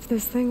see if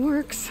this thing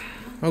works.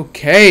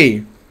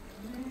 Okay.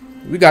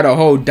 We got a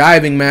whole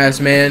diving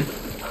mask, man.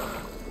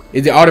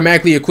 Is it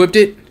automatically equipped?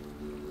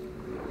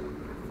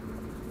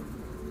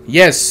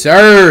 Yes,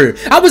 sir.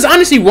 I was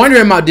honestly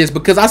wondering about this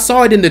because I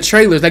saw it in the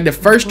trailers, like the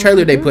first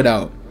trailer they put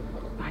out.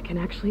 I can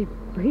actually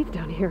breathe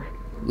down here.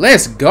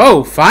 Let's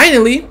go.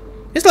 Finally.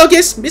 It's like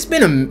it's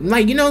been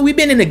we've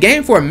been in the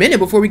game for a minute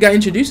before we got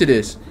introduced to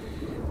this.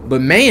 But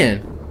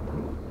man,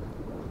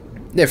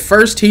 that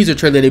first teaser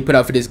trailer they put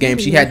out for this game,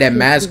 she had that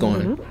mask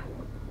on.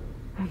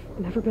 I've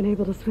never been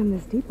able to swim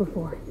this deep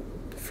before.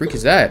 The freak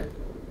is that?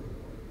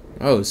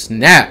 Oh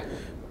snap.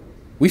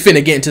 We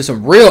finna get into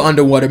some real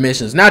underwater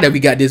missions now that we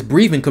got this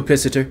breathing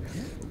capacitor.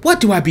 What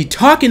do I be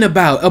talking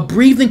about? A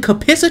breathing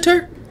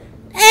capacitor?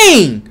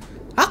 Dang!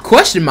 I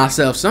question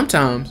myself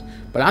sometimes,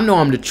 but I know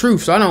I'm the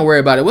truth, so I don't worry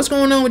about it. What's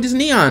going on with this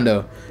neon,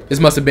 though? This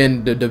must have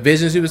been the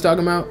visions he was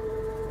talking about.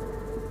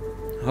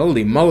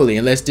 Holy moly,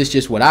 unless this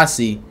just what I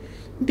see.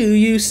 Do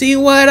you see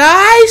what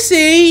I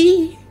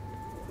see?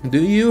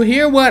 Do you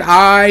hear what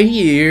I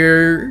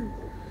hear?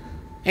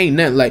 Ain't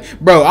nothing like,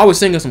 bro, I was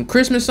singing some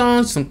Christmas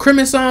songs, bro,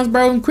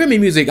 Crimmy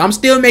music. I'm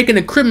still making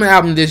a Crimmy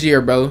album this year,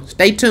 bro.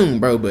 Stay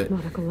tuned, bro, but...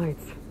 Nautical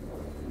lights.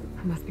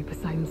 That must be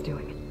Poseidon's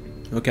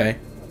doing. Okay.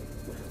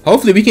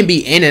 Hopefully we can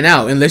be in and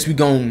out unless we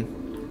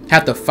gon'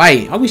 have to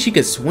fight. I wish he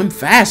could swim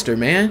faster,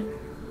 man.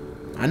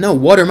 I know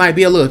water might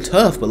be a little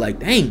tough, but like,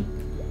 dang.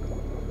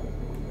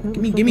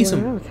 Give me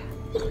some...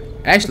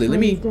 Actually, let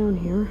me... down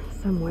here,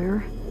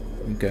 somewhere.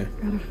 Okay.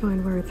 Gotta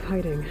find where it's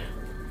hiding.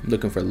 I'm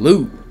looking for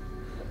loot.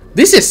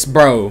 This is,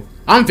 bro.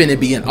 I'm finna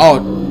be in all.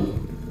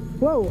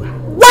 Whoa!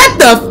 What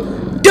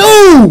the,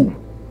 dude,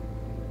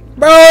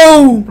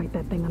 bro? Fight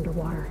that thing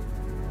underwater.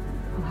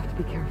 I'll have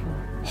to be careful.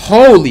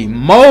 Holy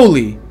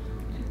moly!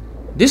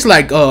 This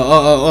like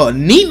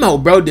Nemo,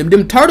 bro.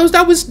 Them turtles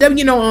that was them.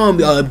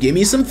 Give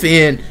me some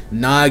fin,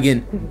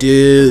 noggin,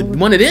 dude.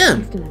 One of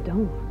them. In a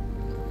dome.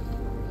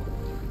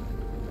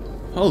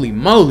 Holy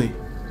moly!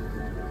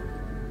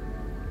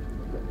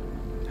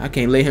 I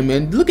can't let him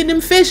in. Look at them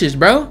fishes,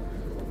 bro.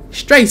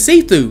 Straight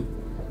see-through.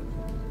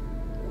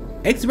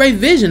 X-ray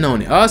vision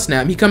on it. Oh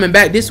snap, he coming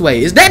back this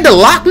way. Is that the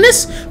Loch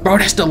Ness? Bro,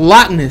 that's the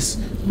Loch Ness.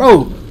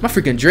 Bro, my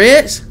freaking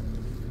dreads.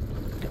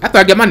 After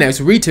I get my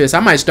next retwist,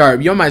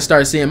 y'all might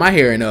start seeing my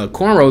hair in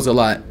cornrows a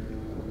lot.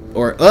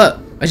 Or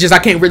up. It's just I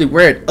can't really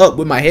wear it up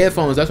with my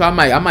headphones. That's why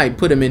I might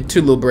put them in 2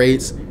 little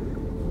braids.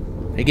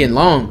 They're getting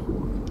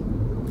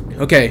long.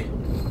 Okay,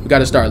 we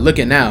gotta start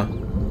looking now.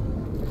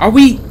 Are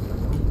we?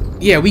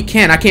 Yeah, we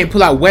can. I can't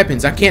pull out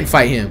weapons. I can't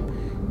fight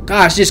him.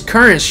 Gosh, this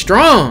current's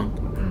strong.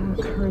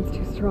 Current's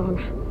too strong.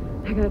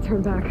 I gotta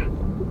turn back.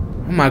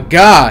 Oh my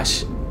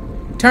gosh.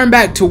 Turn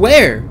back to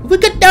where? We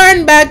could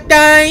turn back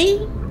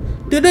time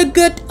to the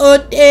good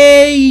old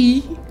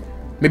day.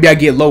 Maybe I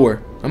get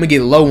lower. I'm gonna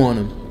get low on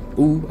him.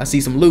 Ooh, I see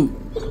some loot.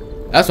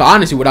 That's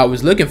honestly what I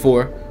was looking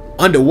for.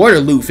 Underwater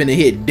loot finna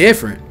hit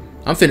different.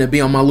 I'm finna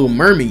be on my Little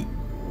Mermaid.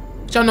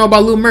 What y'all know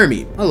about Little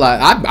Mermaid? A lot.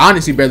 I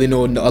honestly barely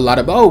know a lot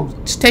about. Oh,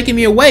 it's taking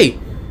me away.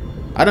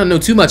 I don't know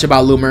too much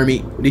about Little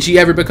Mermaid. Did she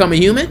ever become a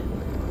human?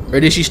 Or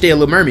did she stay a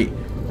Little Mermaid?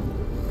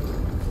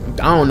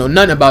 I don't know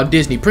nothing about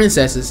Disney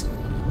princesses.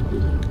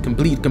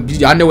 Complete.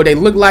 I know what they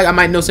look like. I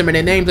might know some of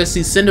their names. Let's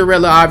see.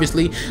 Cinderella,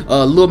 obviously.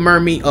 Little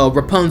Mermaid.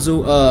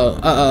 Rapunzel.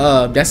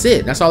 That's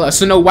it. That's all.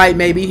 Snow White,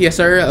 maybe. Yes,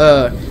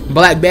 sir.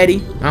 Black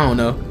Betty. I don't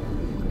know.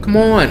 Come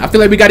on. I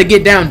feel like we got to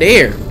get down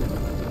there.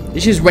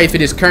 Let's just wait for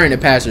this current to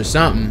pass or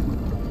something.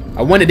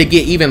 I wanted to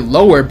get even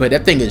lower, but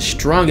that thing is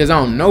strong as I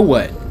don't know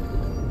what.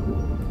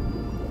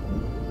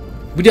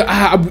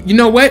 You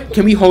know what?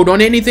 Can we hold on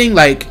to anything?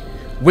 Like,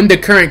 when the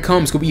current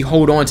comes, can we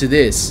hold on to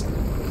this?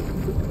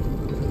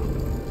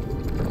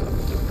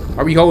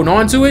 Are we holding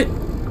on to it?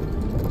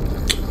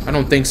 I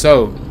don't think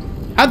so.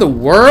 How the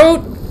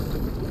world?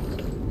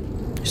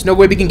 There's no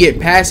way we can get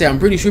past it. I'm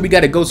pretty sure we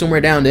got to go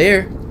somewhere down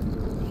there.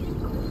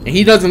 And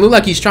he doesn't look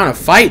like he's trying to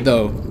fight,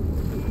 though.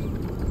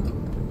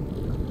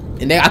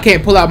 And I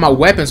can't pull out my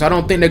weapon, so I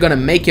don't think they're going to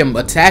make him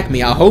attack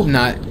me. I hope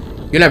not.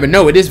 You'll never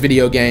know with this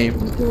video game.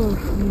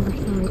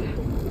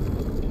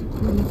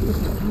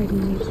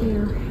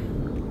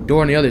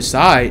 Door on the other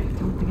side. I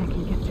don't think I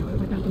can get to it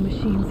without the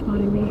machine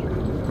spotting me.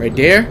 Right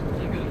there? I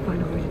gotta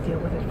find a way to deal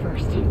with it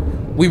first.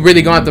 We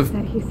really gonna have to.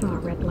 Said he saw a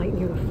red light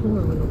near the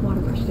floor when the water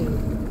rushed in.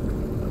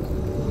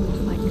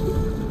 Almost like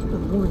a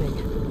warning.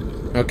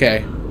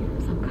 Okay.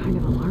 Some kind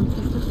of alarm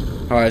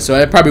system. Alright, so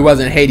it probably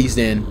wasn't Hades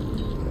then.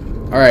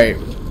 Alright.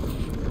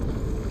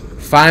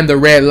 Find the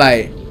red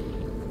light.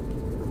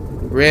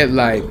 Red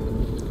light.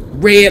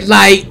 Red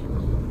light!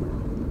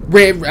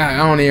 Red. I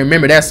don't even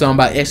remember that song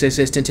by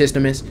XXX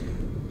Tentacious.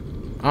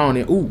 I don't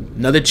even. Ooh,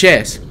 another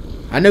chest.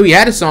 I know he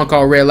had a song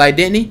called Red Light,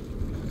 didn't he?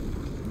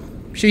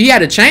 Sure, he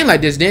had a chain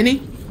like this, didn't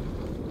he?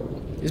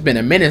 It's been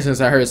a minute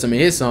since I heard some of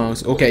his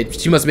songs. Okay,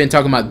 she must have been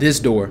talking about this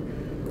door.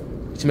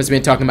 She must have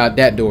been talking about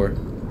that door.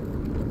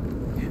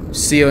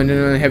 Sealed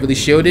and heavily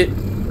shielded.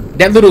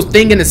 That little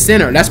thing in the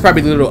center, that's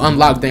probably the little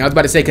unlocked thing. I was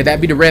about to say, could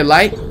that be the red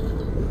light?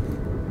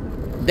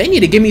 They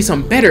need to give me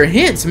some better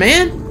hints,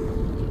 man.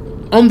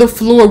 On the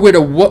floor where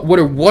the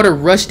water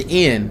rushed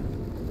in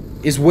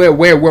is where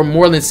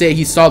Moreland said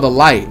he saw the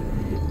light.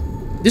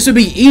 This would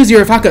be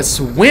easier if I could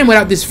swim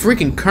without this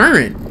freaking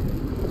current.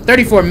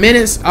 34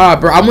 minutes?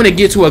 Bro, I want to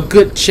get to a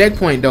good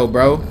checkpoint though,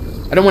 bro.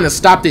 I don't want to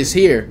stop this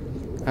here.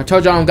 I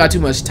told you I don't got too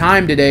much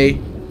time today.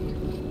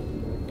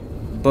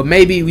 But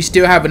maybe we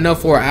still have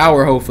enough for an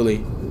hour,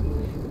 hopefully.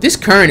 This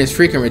current is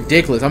freaking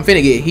ridiculous. I'm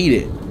finna get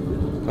heated.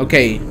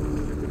 Okay.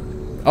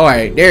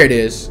 Alright, there it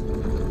is.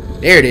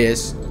 There it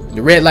is.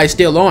 The red light's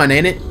still on,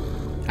 ain't it?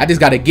 I just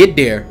gotta get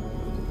there.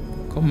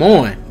 Come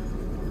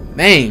on.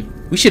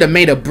 Man, we should have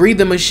made a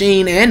breathing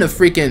machine and a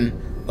freaking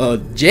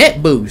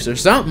jet boost or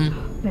something.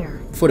 There.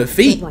 For the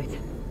feet. Red light.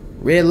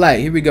 Red light.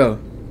 Here we go.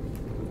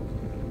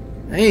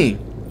 Dang.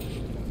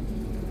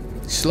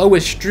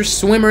 Slowest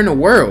swimmer in the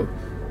world.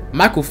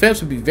 Michael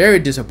Phelps would be very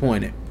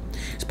disappointed.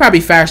 It's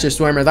probably faster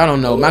swimmers. I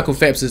don't know. Michael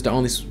Phelps is the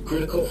only.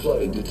 Critical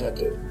flooding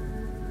detected.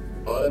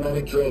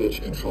 Automatic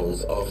drainage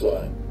controls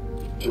offline.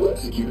 To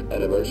execute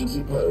an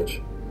emergency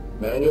purge,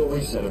 manual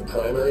reset of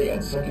primary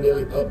and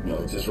secondary pump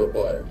nodes is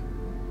required.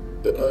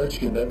 The purge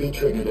can then be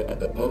triggered at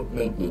the pump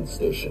maintenance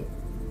station.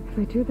 If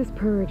I do this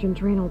purge and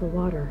drain all the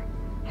water,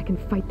 I can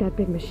fight that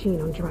big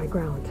machine on dry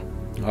ground.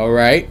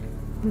 Alright.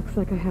 Looks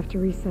like I have to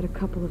reset a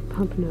couple of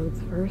pump nodes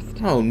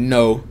first. Oh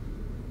no.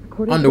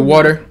 According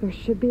Underwater. To there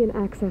should be an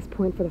access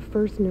point for the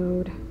first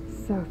node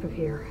south of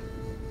here.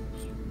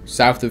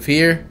 South of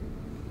here?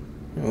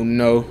 Oh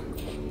no.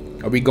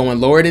 Are we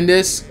going lower than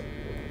this?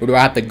 Or do I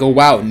have to go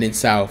out and then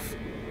south?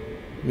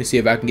 Let me see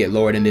if I can get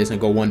lower than this and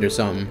go under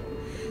something.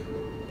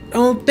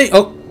 Don't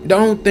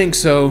think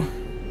so.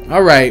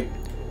 Alright.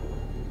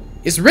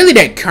 It's really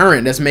that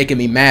current that's making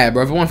me mad,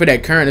 bro. If it weren't for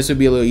that current, this would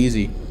be a little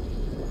easy.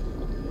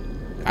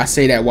 I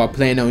say that while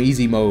playing on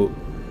easy mode.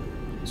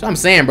 So I'm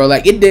saying, bro,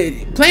 like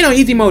playing on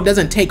easy mode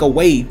doesn't take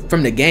away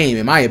from the game,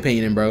 in my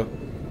opinion, bro.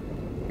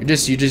 You're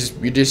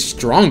just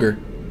stronger.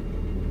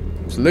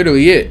 It's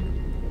literally it.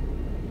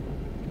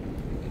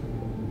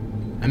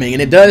 I mean,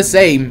 and it does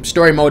say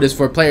story mode is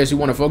for players who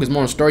want to focus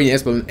more on story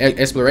and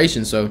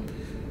exploration. So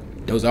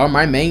those are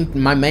my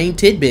main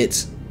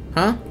tidbits,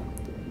 huh?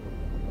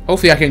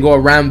 Hopefully, I can go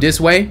around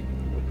this way.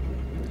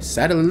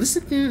 Sadly,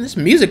 listen, this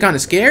music kind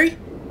of scary.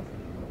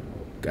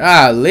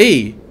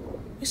 Golly,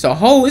 it's a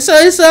whole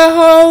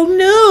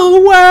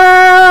new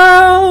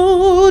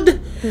world.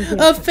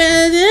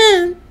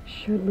 Offended.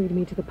 Should lead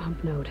me to the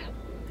pump node.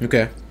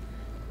 Okay.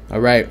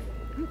 Alright.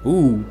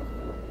 Ooh.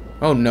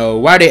 Oh no.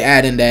 Why are they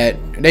adding that?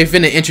 They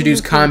finna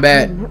introduce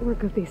combat. A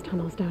network of these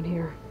tunnels down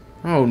here.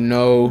 Oh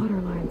no.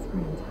 Water lines for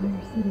an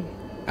entire city.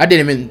 I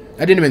didn't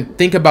even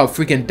think about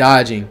freaking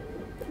dodging.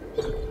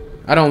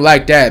 I don't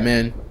like that,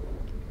 man.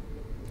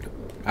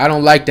 I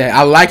don't like that.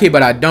 I like it,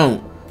 but I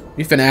don't.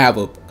 We finna have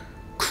a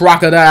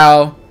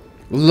crocodile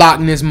Loch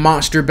Ness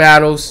monster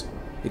battles.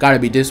 It gotta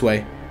be this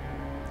way.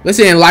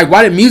 Listen, like,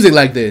 why the music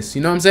like this?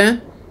 You know what I'm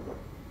saying?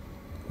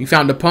 You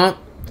found the pump?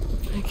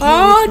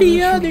 All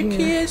the other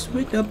kids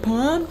with the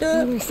pump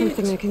up. There's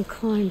something I can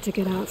climb to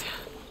get out.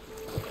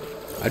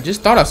 I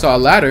just thought I saw a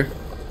ladder.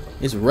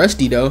 It's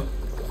rusty though.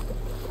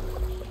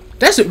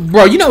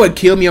 Bro, you know what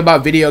killed me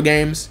about video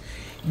games?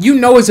 You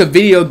know it's a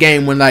video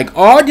game when like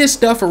all this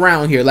stuff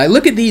around here, like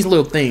look at these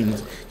little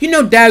things. You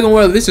know daggone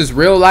well this is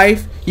real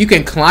life. You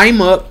can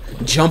climb up,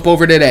 jump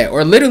over to that,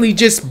 or literally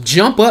just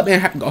jump up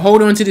and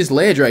hold on to this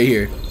ledge right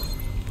here.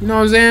 You know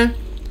what I'm saying?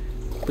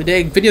 But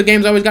the video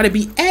games always gotta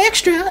be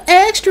extra,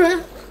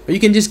 extra. Or you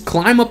can just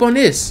climb up on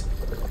this.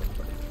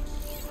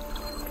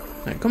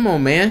 Like, come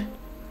on, man.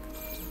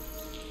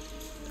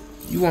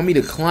 You want me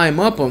to climb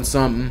up on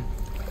something?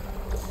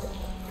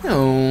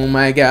 Oh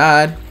my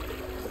god.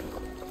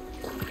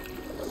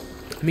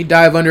 Let me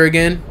dive under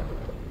again.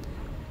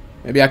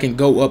 Maybe I can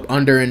go up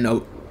under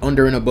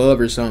and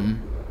above or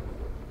something.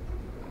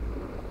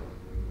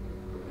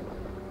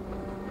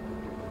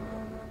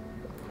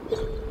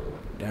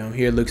 Down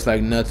here looks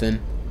like nothing.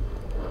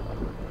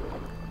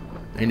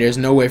 And there's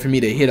no way for me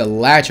to hit a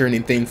latch or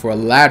anything for a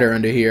ladder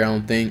under here, I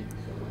don't think.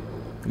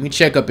 Let me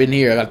check up in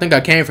here. I think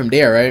I came from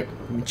there, right?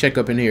 Let me check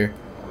up in here.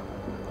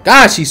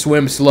 God, she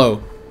swims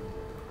slow.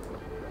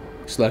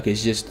 It's like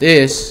it's just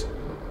this.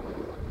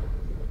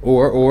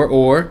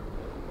 Or.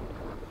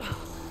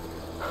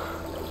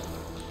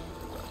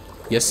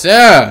 Yes,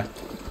 sir.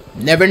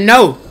 Never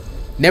know.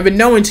 Never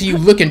know until you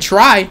look and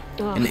try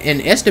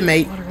and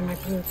estimate. Water in my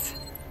boots.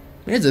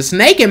 There's a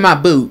snake in my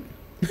boot.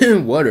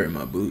 Water in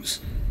my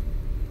boots.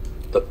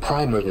 The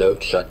primer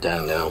node shut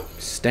down now.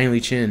 Stanley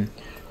Chin.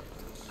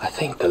 I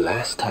think the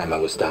last time I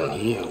was down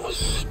here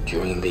was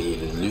during the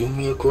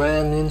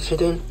Lumia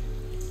incident.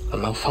 A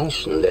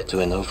malfunction led to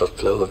an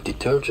overflow of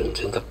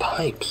detergent in the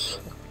pipes.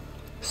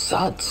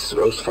 Suds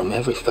rose from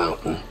every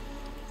fountain.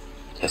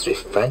 As we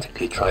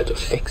frantically tried to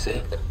fix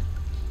it,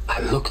 I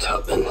looked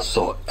up and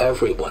saw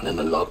everyone in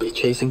the lobby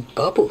chasing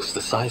bubbles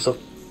the size of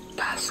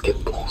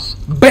basketballs.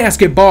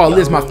 Basketball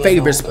is my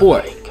favorite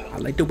sport. I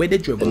like the way they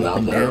dribble up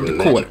and down the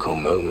court. Magical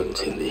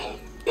moment in the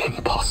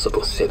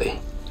impossible city.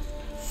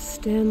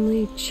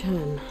 Stanley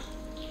Chen.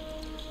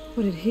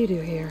 What did he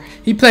do here?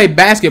 He played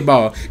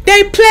basketball.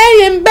 They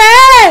playing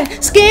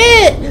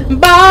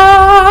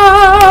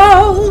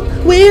basketball.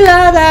 We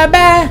love our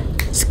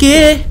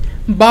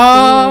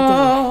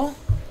basketball.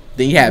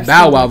 Then you had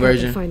Bow Wow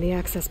version. Find the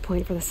access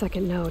point for the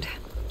second node.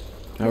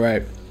 All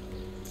right.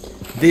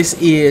 This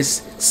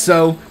is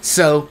so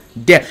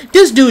dead.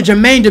 This dude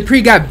Jermaine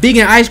Dupri got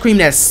vegan ice cream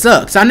that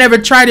sucks. I never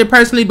tried it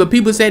personally, but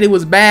people said it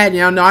was bad.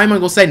 You know, I'm not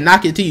gonna say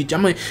knock it till you.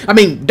 I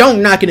mean,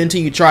 don't knock it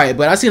until you try it.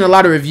 But I've seen a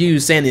lot of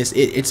reviews saying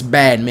it's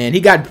bad, man.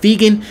 He got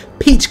vegan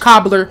peach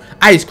cobbler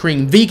ice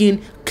cream,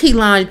 vegan key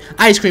lime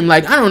ice cream.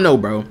 Like, I don't know,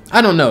 bro.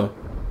 I don't know.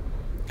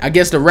 I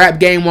guess the rap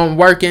game wasn't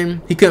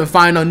working. He couldn't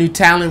find no new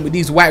talent with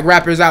these whack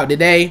rappers out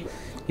today.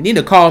 You need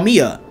to call me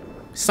up.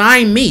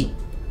 Sign me.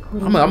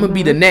 I'm gonna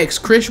be the next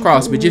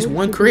crisscross, but just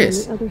one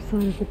Chris.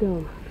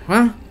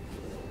 Huh?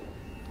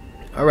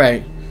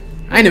 Alright.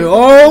 I ain't even.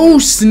 Oh,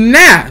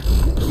 snap!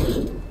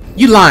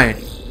 You lying.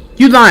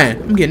 You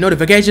lying. I'm getting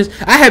notifications.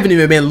 I haven't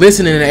even been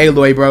listening to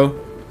Aloy, bro.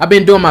 I've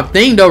been doing my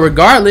thing, though,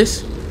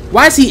 regardless.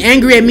 Why is he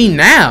angry at me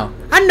now?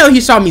 I know he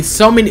saw me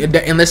so many.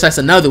 Unless that's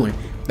another one.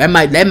 That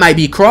might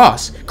be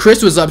Cross.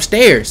 Chris was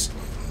upstairs.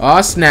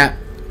 Oh, snap.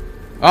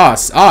 Oh,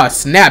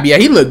 snap. Yeah,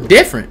 he looked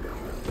different.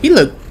 He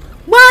looked.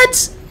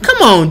 What?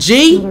 Come on,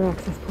 G.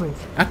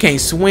 I can't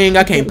swing.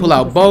 I can't pull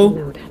out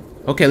bow.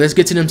 Okay, let's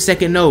get to them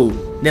second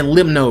node. Then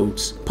lymph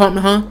nodes. Pump,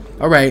 huh?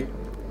 All right.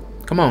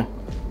 Come on.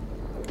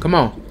 Come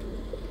on.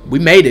 We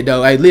made it,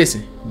 though. Hey,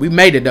 listen. We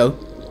made it, though.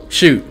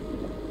 Shoot.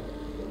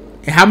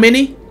 And how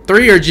many?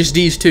 3 or just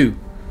these 2?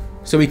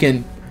 So we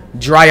can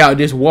dry out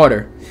this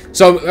water.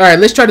 So, all right,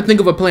 let's try to think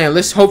of a plan.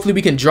 Hopefully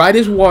we can dry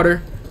this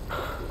water.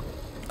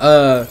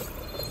 Dry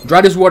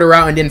this water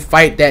out and then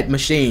fight that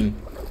machine.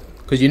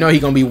 Because you know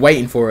he's going to be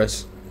waiting for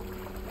us.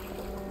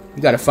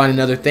 You got to find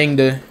another thing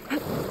to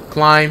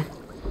climb.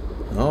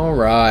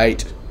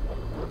 Alright.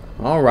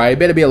 Alright.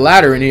 Better be a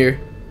ladder in here.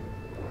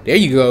 There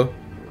you go.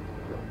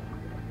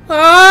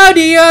 All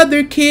the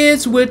other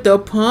kids with the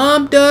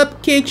pumped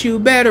up kicks. You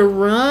better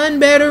run.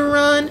 Better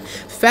run.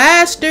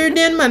 Faster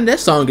than my... That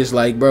song is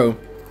like, bro.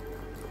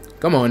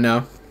 Come on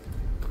now.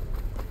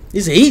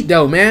 It's heat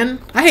though,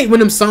 man. I hate when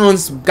them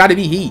songs got to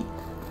be heat.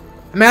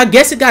 I mean, I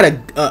guess it got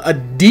a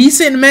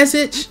decent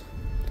message.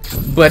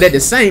 But at the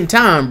same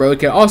time, bro, it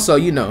can also,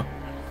 you know,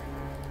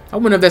 I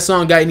wonder if that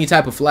song got any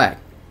type of flack.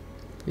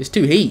 It's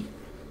too heat.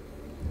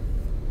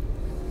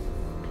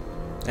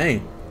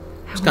 Dang.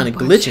 It's I kind of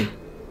won't budge. glitching.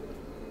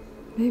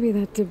 Maybe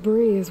that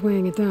debris is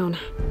weighing it down.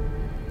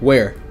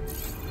 Where?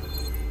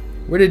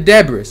 Where the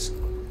debris?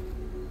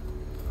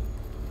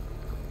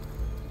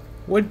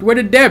 Where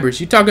the debris?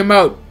 You talking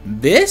about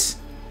this?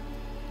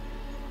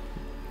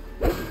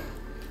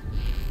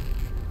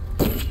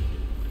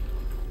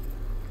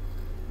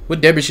 What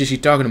debris is she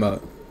talking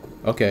about?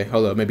 Okay,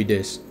 hold up, maybe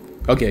this.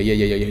 Okay,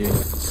 yeah.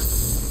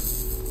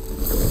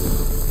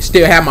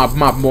 Still have my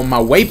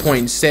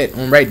waypoint set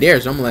on right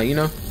there, so I'm like, you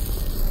know.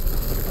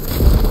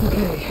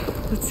 Okay,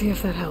 let's see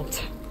if that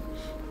helped.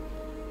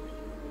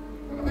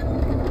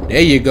 There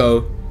you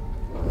go.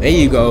 There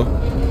you go.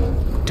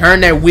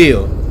 Turn that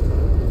wheel.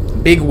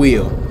 Big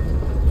wheel.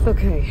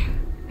 Okay,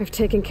 I've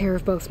taken care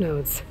of both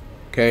nodes.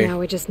 Okay. Now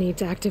we just need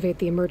to activate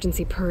the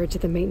emergency purge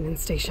at the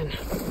maintenance station.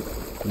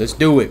 Let's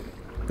do it.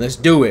 Let's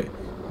do it.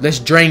 Let's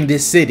drain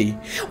this city.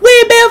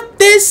 We built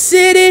this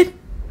city.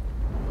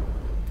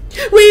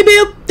 We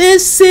built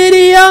this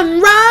city on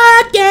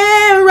rock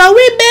and roll.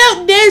 We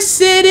built this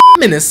city.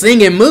 I'm in a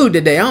singing mood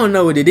today. I don't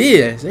know what it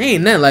is. It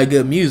ain't nothing like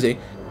good music.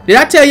 Did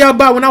I tell y'all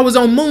about when I was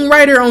on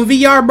Moonrider on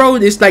VR, bro?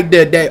 It's like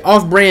that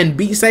off-brand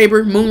Beat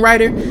Saber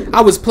Moonrider. I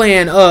was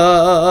playing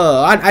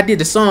I did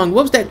the song.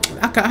 What was that?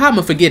 How am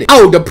I forget it?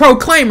 Oh, the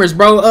Proclaimers,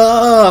 bro.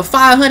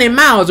 500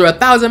 miles or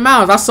 1,000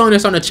 miles. I saw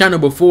this on the channel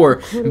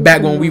before,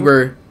 back when we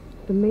were.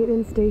 The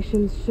maintenance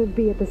station should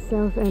be at the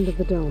south end of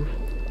the dome.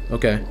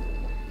 Okay.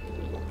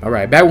 All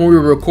right. Back when we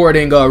were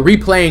recording,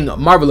 replaying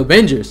Marvel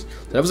Avengers.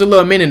 That was a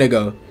little minute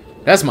ago.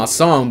 That's my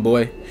song,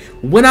 boy.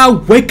 When I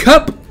wake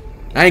up.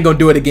 I ain't gonna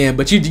do it again,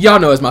 but y'all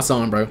know it's my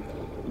song, bro.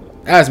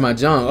 That's my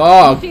junk.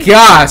 Oh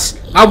gosh,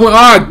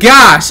 oh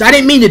gosh, I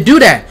didn't mean to do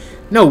that.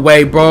 No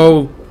way,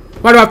 bro.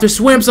 Why do I have to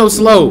swim so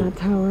slow?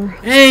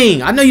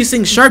 Dang, I know you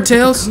sing Shark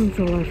Tales.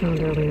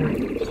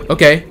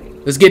 Okay,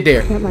 let's get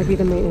there. That might be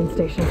the maintenance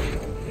station.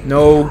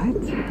 No.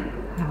 But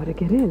how to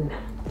get in?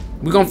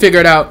 We're gonna figure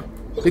it out.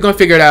 We're gonna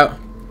figure it out.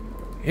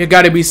 It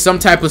gotta be some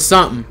type of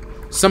something.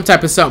 Some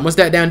type of something. What's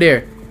that down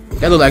there?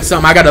 That look like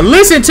something I gotta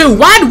listen to.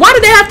 Why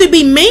do they have to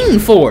be mean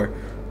for?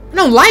 I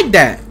don't like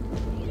that.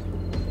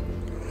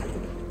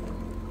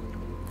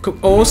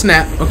 Oh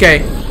snap. Okay.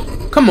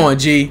 Come on,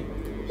 G.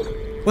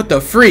 What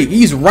the freak?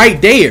 He's right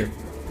there.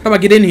 How do I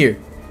get in here?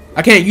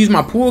 I can't use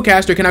my pool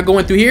caster. Can I go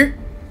in through here?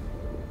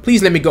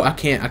 Please let me go. I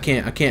can't.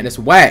 That's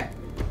whack.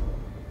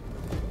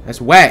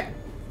 That's whack.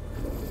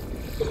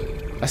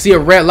 I see a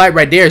red light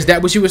right there. Is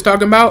that what she was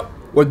talking about?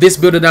 Or this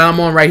building that I'm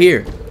on right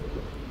here?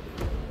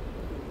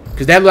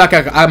 Because that look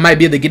like I might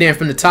be able to get in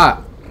from the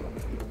top.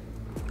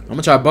 I'm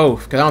gonna try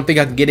both, because I don't think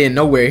I can get in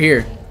nowhere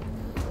here.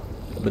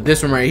 But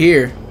this one right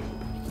here,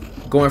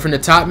 going from the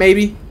top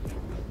maybe?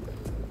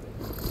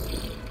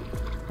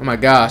 Oh my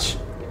gosh.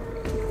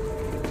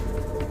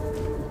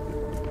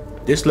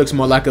 This looks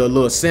more like a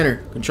little center,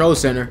 control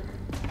center.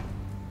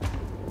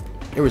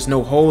 There was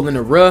no hole in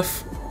the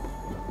roof.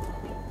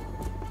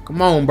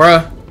 Come on,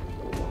 bruh.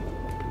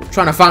 I'm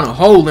trying to find a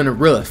hole in the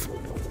roof.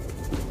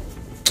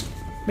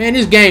 Man,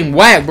 this game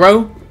whack,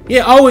 bro. It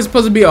always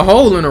supposed to be a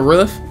hole in the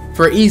roof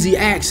for easy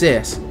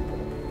access.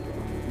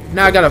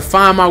 Now I gotta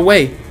find my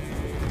way.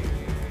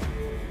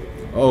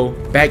 Oh,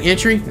 back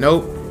entry?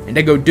 Nope. And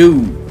they go,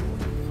 dude.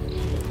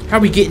 How are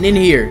we getting in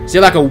here? Is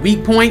there like a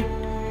weak point?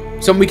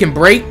 Something we can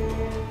break?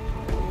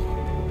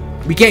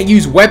 We can't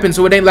use weapons,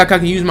 so it ain't like I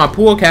can use my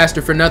pool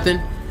caster for nothing.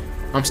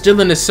 I'm still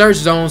in the search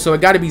zone, so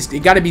it gotta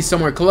be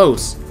somewhere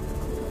close.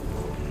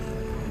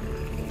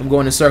 I'm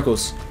going in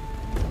circles.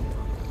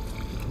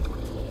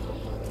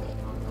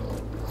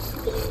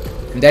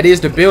 And that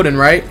is the building,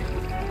 right?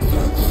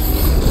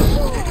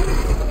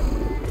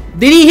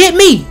 Did he hit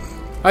me?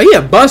 Oh, he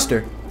a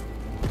buster.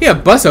 He a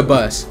bus.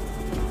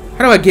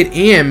 How do I get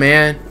in,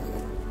 man?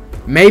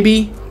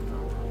 Maybe.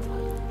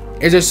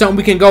 Is there something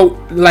we can go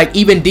like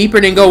even deeper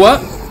than go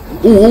up?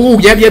 Ooh,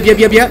 yep.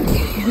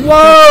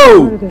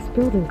 Whoa! Part of this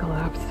building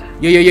collapsed.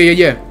 Yeah.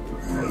 There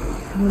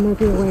might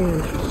be a way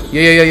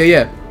in.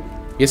 Yeah.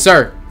 Yes,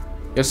 sir.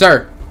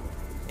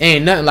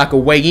 Ain't nothing like a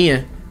way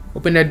in.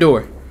 Open that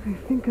door. I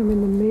think I'm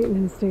in the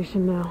maintenance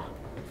station now.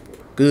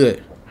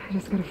 Good. I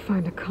just gotta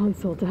find a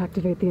console to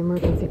activate the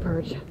emergency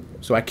purge.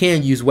 So I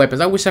can use weapons.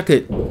 I wish I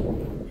could.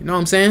 You know what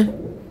I'm saying?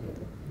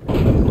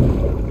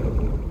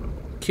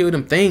 Kill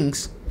them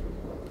things.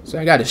 So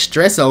I gotta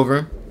stress over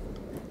them.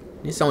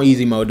 It's on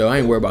easy mode though. I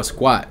ain't worried about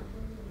squat.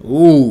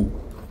 Ooh.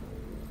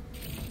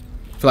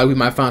 Feel like we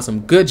might find some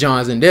good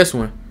Johns in this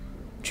one.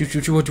 What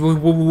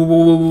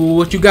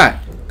you got?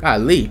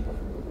 Golly. I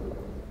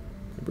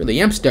really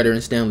am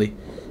stuttering, Stanley.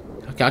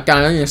 I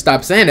need to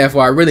stop saying that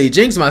before I really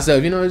jinx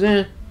myself, you know what I'm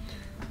saying?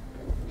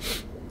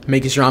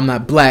 Making sure I'm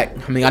not black.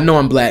 I mean, I know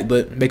I'm black,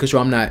 but making sure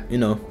I'm not, you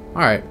know.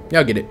 Alright,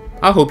 y'all get it.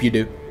 I hope you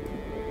do.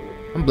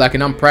 I'm black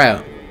and I'm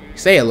proud.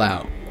 Say it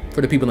loud for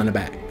the people in the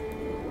back.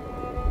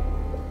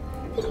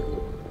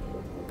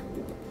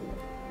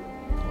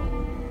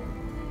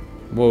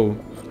 Whoa.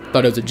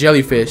 Thought it was a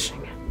jellyfish.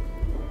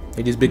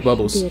 They just big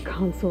bubbles. There should be a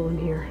console in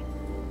here.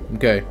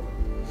 Okay.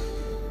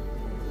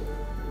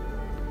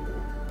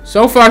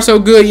 So far, so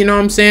good, you know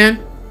what I'm saying?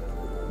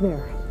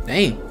 There.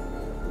 Dang.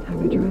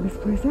 Time to dry this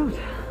place out.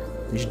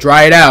 Just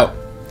dry it out.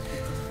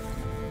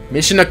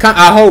 Mission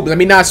accomplished. I hope. Let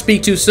me not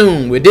speak too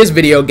soon with this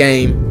video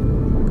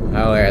game.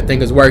 Oh, I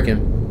think it's working.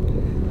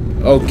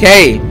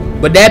 Okay,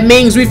 but that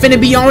means we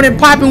finna be on and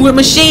popping with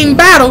machine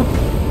battle.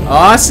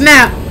 Oh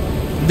snap!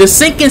 The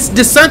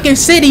sunken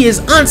city is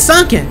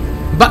unsunken.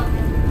 But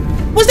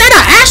was that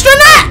an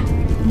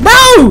astronaut,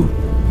 bro?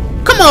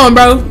 Come on,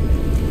 bro.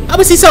 I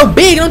was he so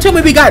big. Don't tell me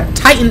we got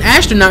Titan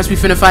astronauts we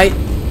finna fight.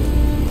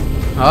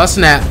 Oh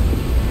snap!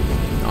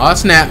 Oh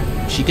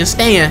snap! She can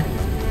stand.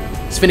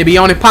 It's finna be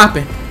on and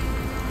popping.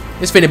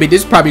 It's finna be.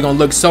 This is probably gonna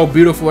look so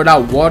beautiful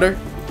without water.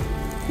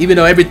 Even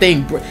though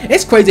everything,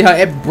 it's crazy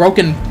how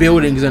broken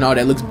buildings and all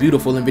that looks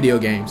beautiful in video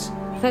games.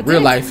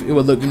 Real life, it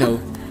would look, you know,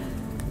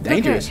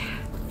 dangerous. Okay.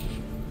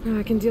 Now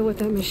I can deal with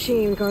that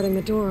machine guarding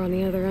the door on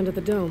the other end of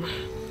the dome.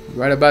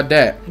 Right about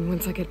that. And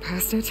once I get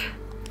past it,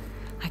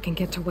 I can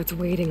get to what's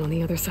waiting on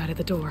the other side of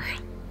the door.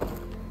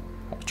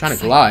 I'm trying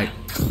to glide.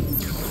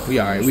 We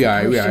alright, we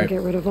alright, we alright.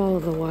 Get rid of all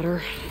of the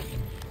water.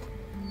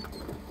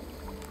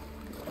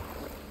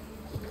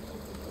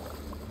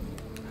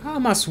 How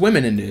am I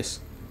swimming in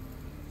this?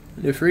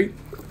 The freak.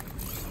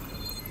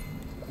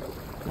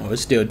 Oh,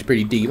 it's still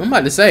pretty deep. I'm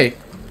about to say.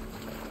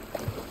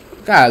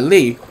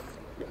 Golly.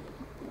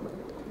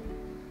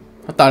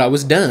 I thought I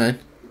was done.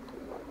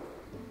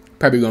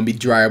 Probably gonna be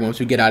drier once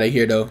we get out of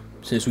here though.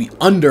 Since we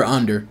under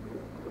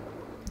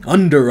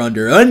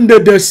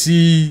the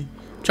sea.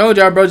 Told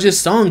y'all, bro,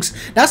 just songs.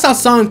 That's how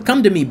songs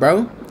come to me,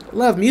 bro.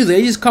 Love music.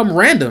 They just come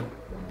random.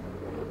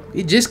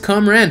 It just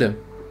come random.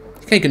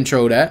 You can't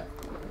control that.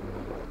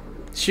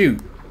 Shoot.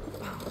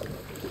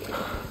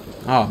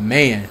 Oh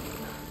man,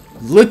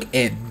 look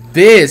at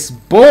this,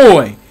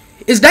 boy.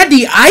 Is that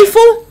the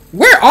Eiffel?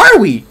 Where are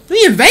we?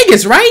 We in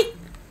Vegas, right?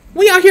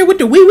 We out here with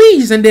the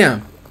wee-wees and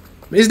them.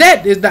 Is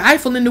the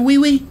Eiffel in the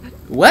wee-wee?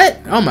 What?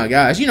 Oh my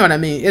gosh, you know what I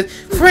mean. It's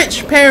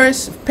French,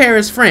 Paris,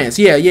 France.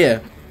 Yeah.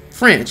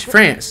 French,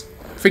 France.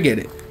 Forget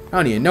it. I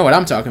don't even know what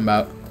I'm talking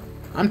about.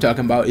 I'm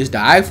talking about is the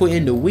Eiffel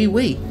in the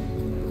wee-wee.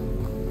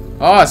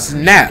 Oh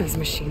snap. These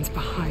machines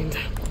behind.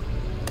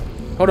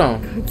 Hold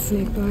on. Could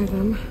sneak by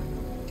them.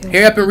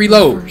 Hurry up and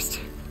reload. First.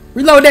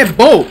 Reload that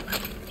bolt.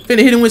 Finna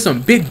hit him with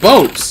some big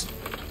bolts.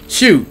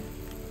 Shoot.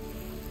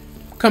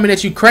 Coming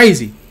at you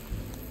crazy.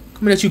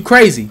 Coming at you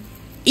crazy.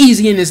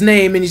 Easy in his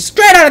name and he's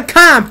straight out of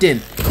Compton.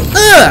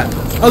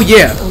 Oh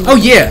yeah. Oh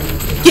yeah.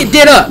 Get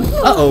that up.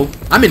 Uh-oh.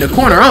 I'm in the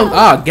corner.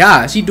 Oh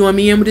gosh. He doing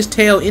me in with his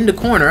tail in the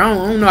corner. I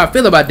don't know how I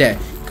feel about that.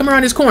 Come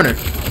around this corner.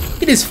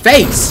 Get his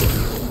face.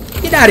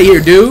 Get out of here,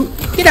 dude.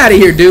 Get out of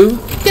here, dude.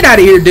 Get out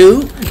of here,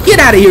 dude. Get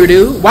out of here,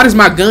 dude. Why does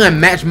my gun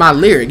match my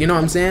lyric? You know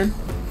what I'm saying?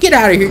 Get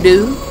out of here,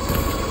 dude.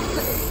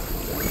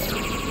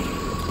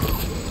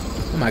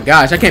 Oh my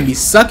gosh, I can't be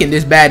sucking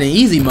this bad in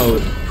easy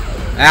mode.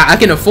 I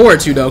can afford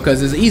to though,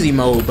 because it's easy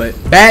mode. But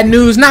bad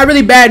news, not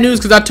really bad news,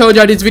 because I told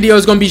y'all this video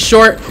is gonna be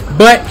short.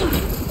 But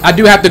I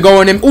do have to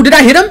go in him. Oh, did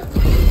I hit him?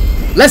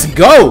 Let's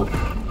go.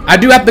 I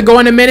do have to go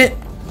in a minute.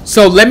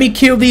 So let me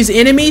kill these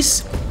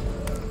enemies.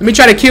 Let me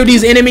try to kill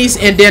these enemies,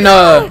 and then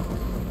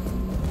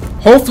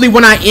hopefully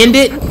when I end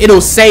it,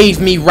 it'll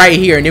save me right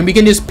here, and then we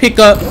can just pick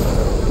up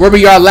where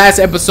we are last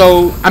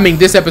episode. I mean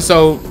this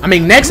episode. I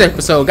mean next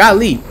episode.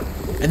 Golly.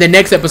 And then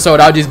next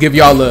episode, I'll just give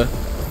y'all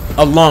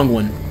a long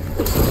one.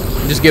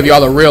 Just give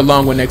y'all a real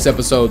long one next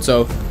episode.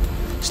 So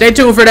stay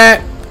tuned for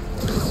that.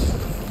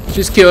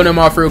 Just kill them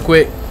off real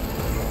quick.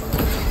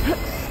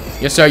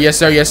 Yes sir. Yes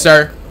sir. Yes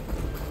sir.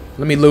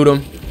 Let me loot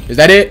them. Is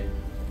that it?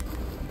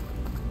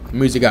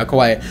 Music got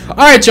quiet. All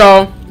right,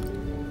 y'all.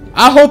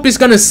 I hope it's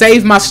gonna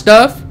save my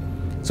stuff.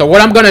 So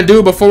what I'm gonna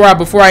do before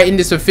I end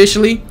this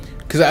officially,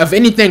 because if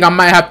anything, I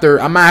might have to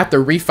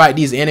refight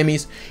these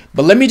enemies.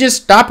 But let me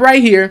just stop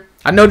right here.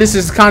 I know this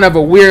is kind of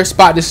a weird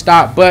spot to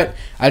stop, but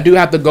I do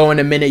have to go in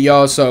a minute,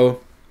 y'all. So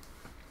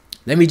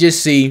let me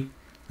just see.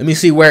 Let me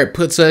see where it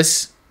puts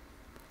us.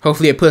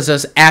 Hopefully, it puts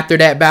us after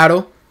that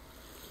battle.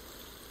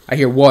 I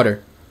hear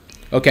water.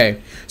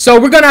 Okay, so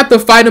we're gonna have to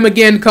fight him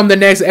again come the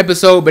next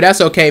episode, but that's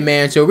okay,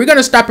 man. So we're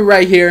gonna stop it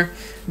right here.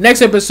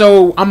 Next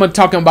episode, I'm gonna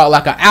talk about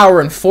like an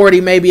hour and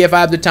 40 maybe if I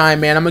have the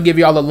time, man. I'm gonna give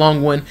y'all a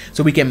long one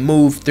so we can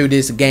move through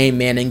this game,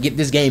 man, and get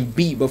this game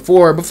beat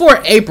before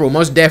April,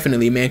 most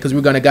definitely, man, because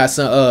we're gonna got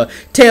some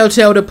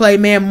Telltale to play,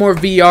 man, more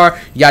VR,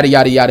 yada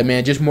yada yada,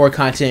 man, just more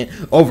content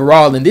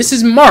overall. And this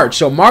is March,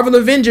 so Marvel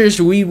Avengers,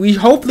 we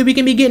hopefully we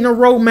can be getting a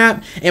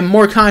roadmap and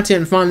more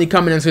content finally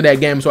coming into that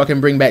game, so I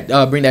can bring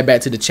that back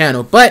to the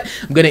channel. But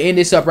I'm gonna end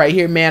this up right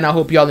here, man. I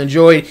hope y'all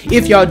enjoyed.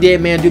 If y'all did,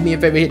 man, do me a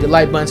favor, hit the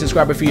like button,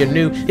 subscribe if you're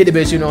new, hit the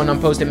bell so you know when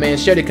I'm posting, man.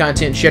 Share the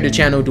content, share the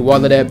channel, do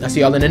all of that. I'll see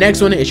y'all in the next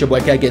one. It's your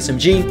boy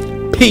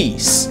KAGE.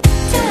 Peace.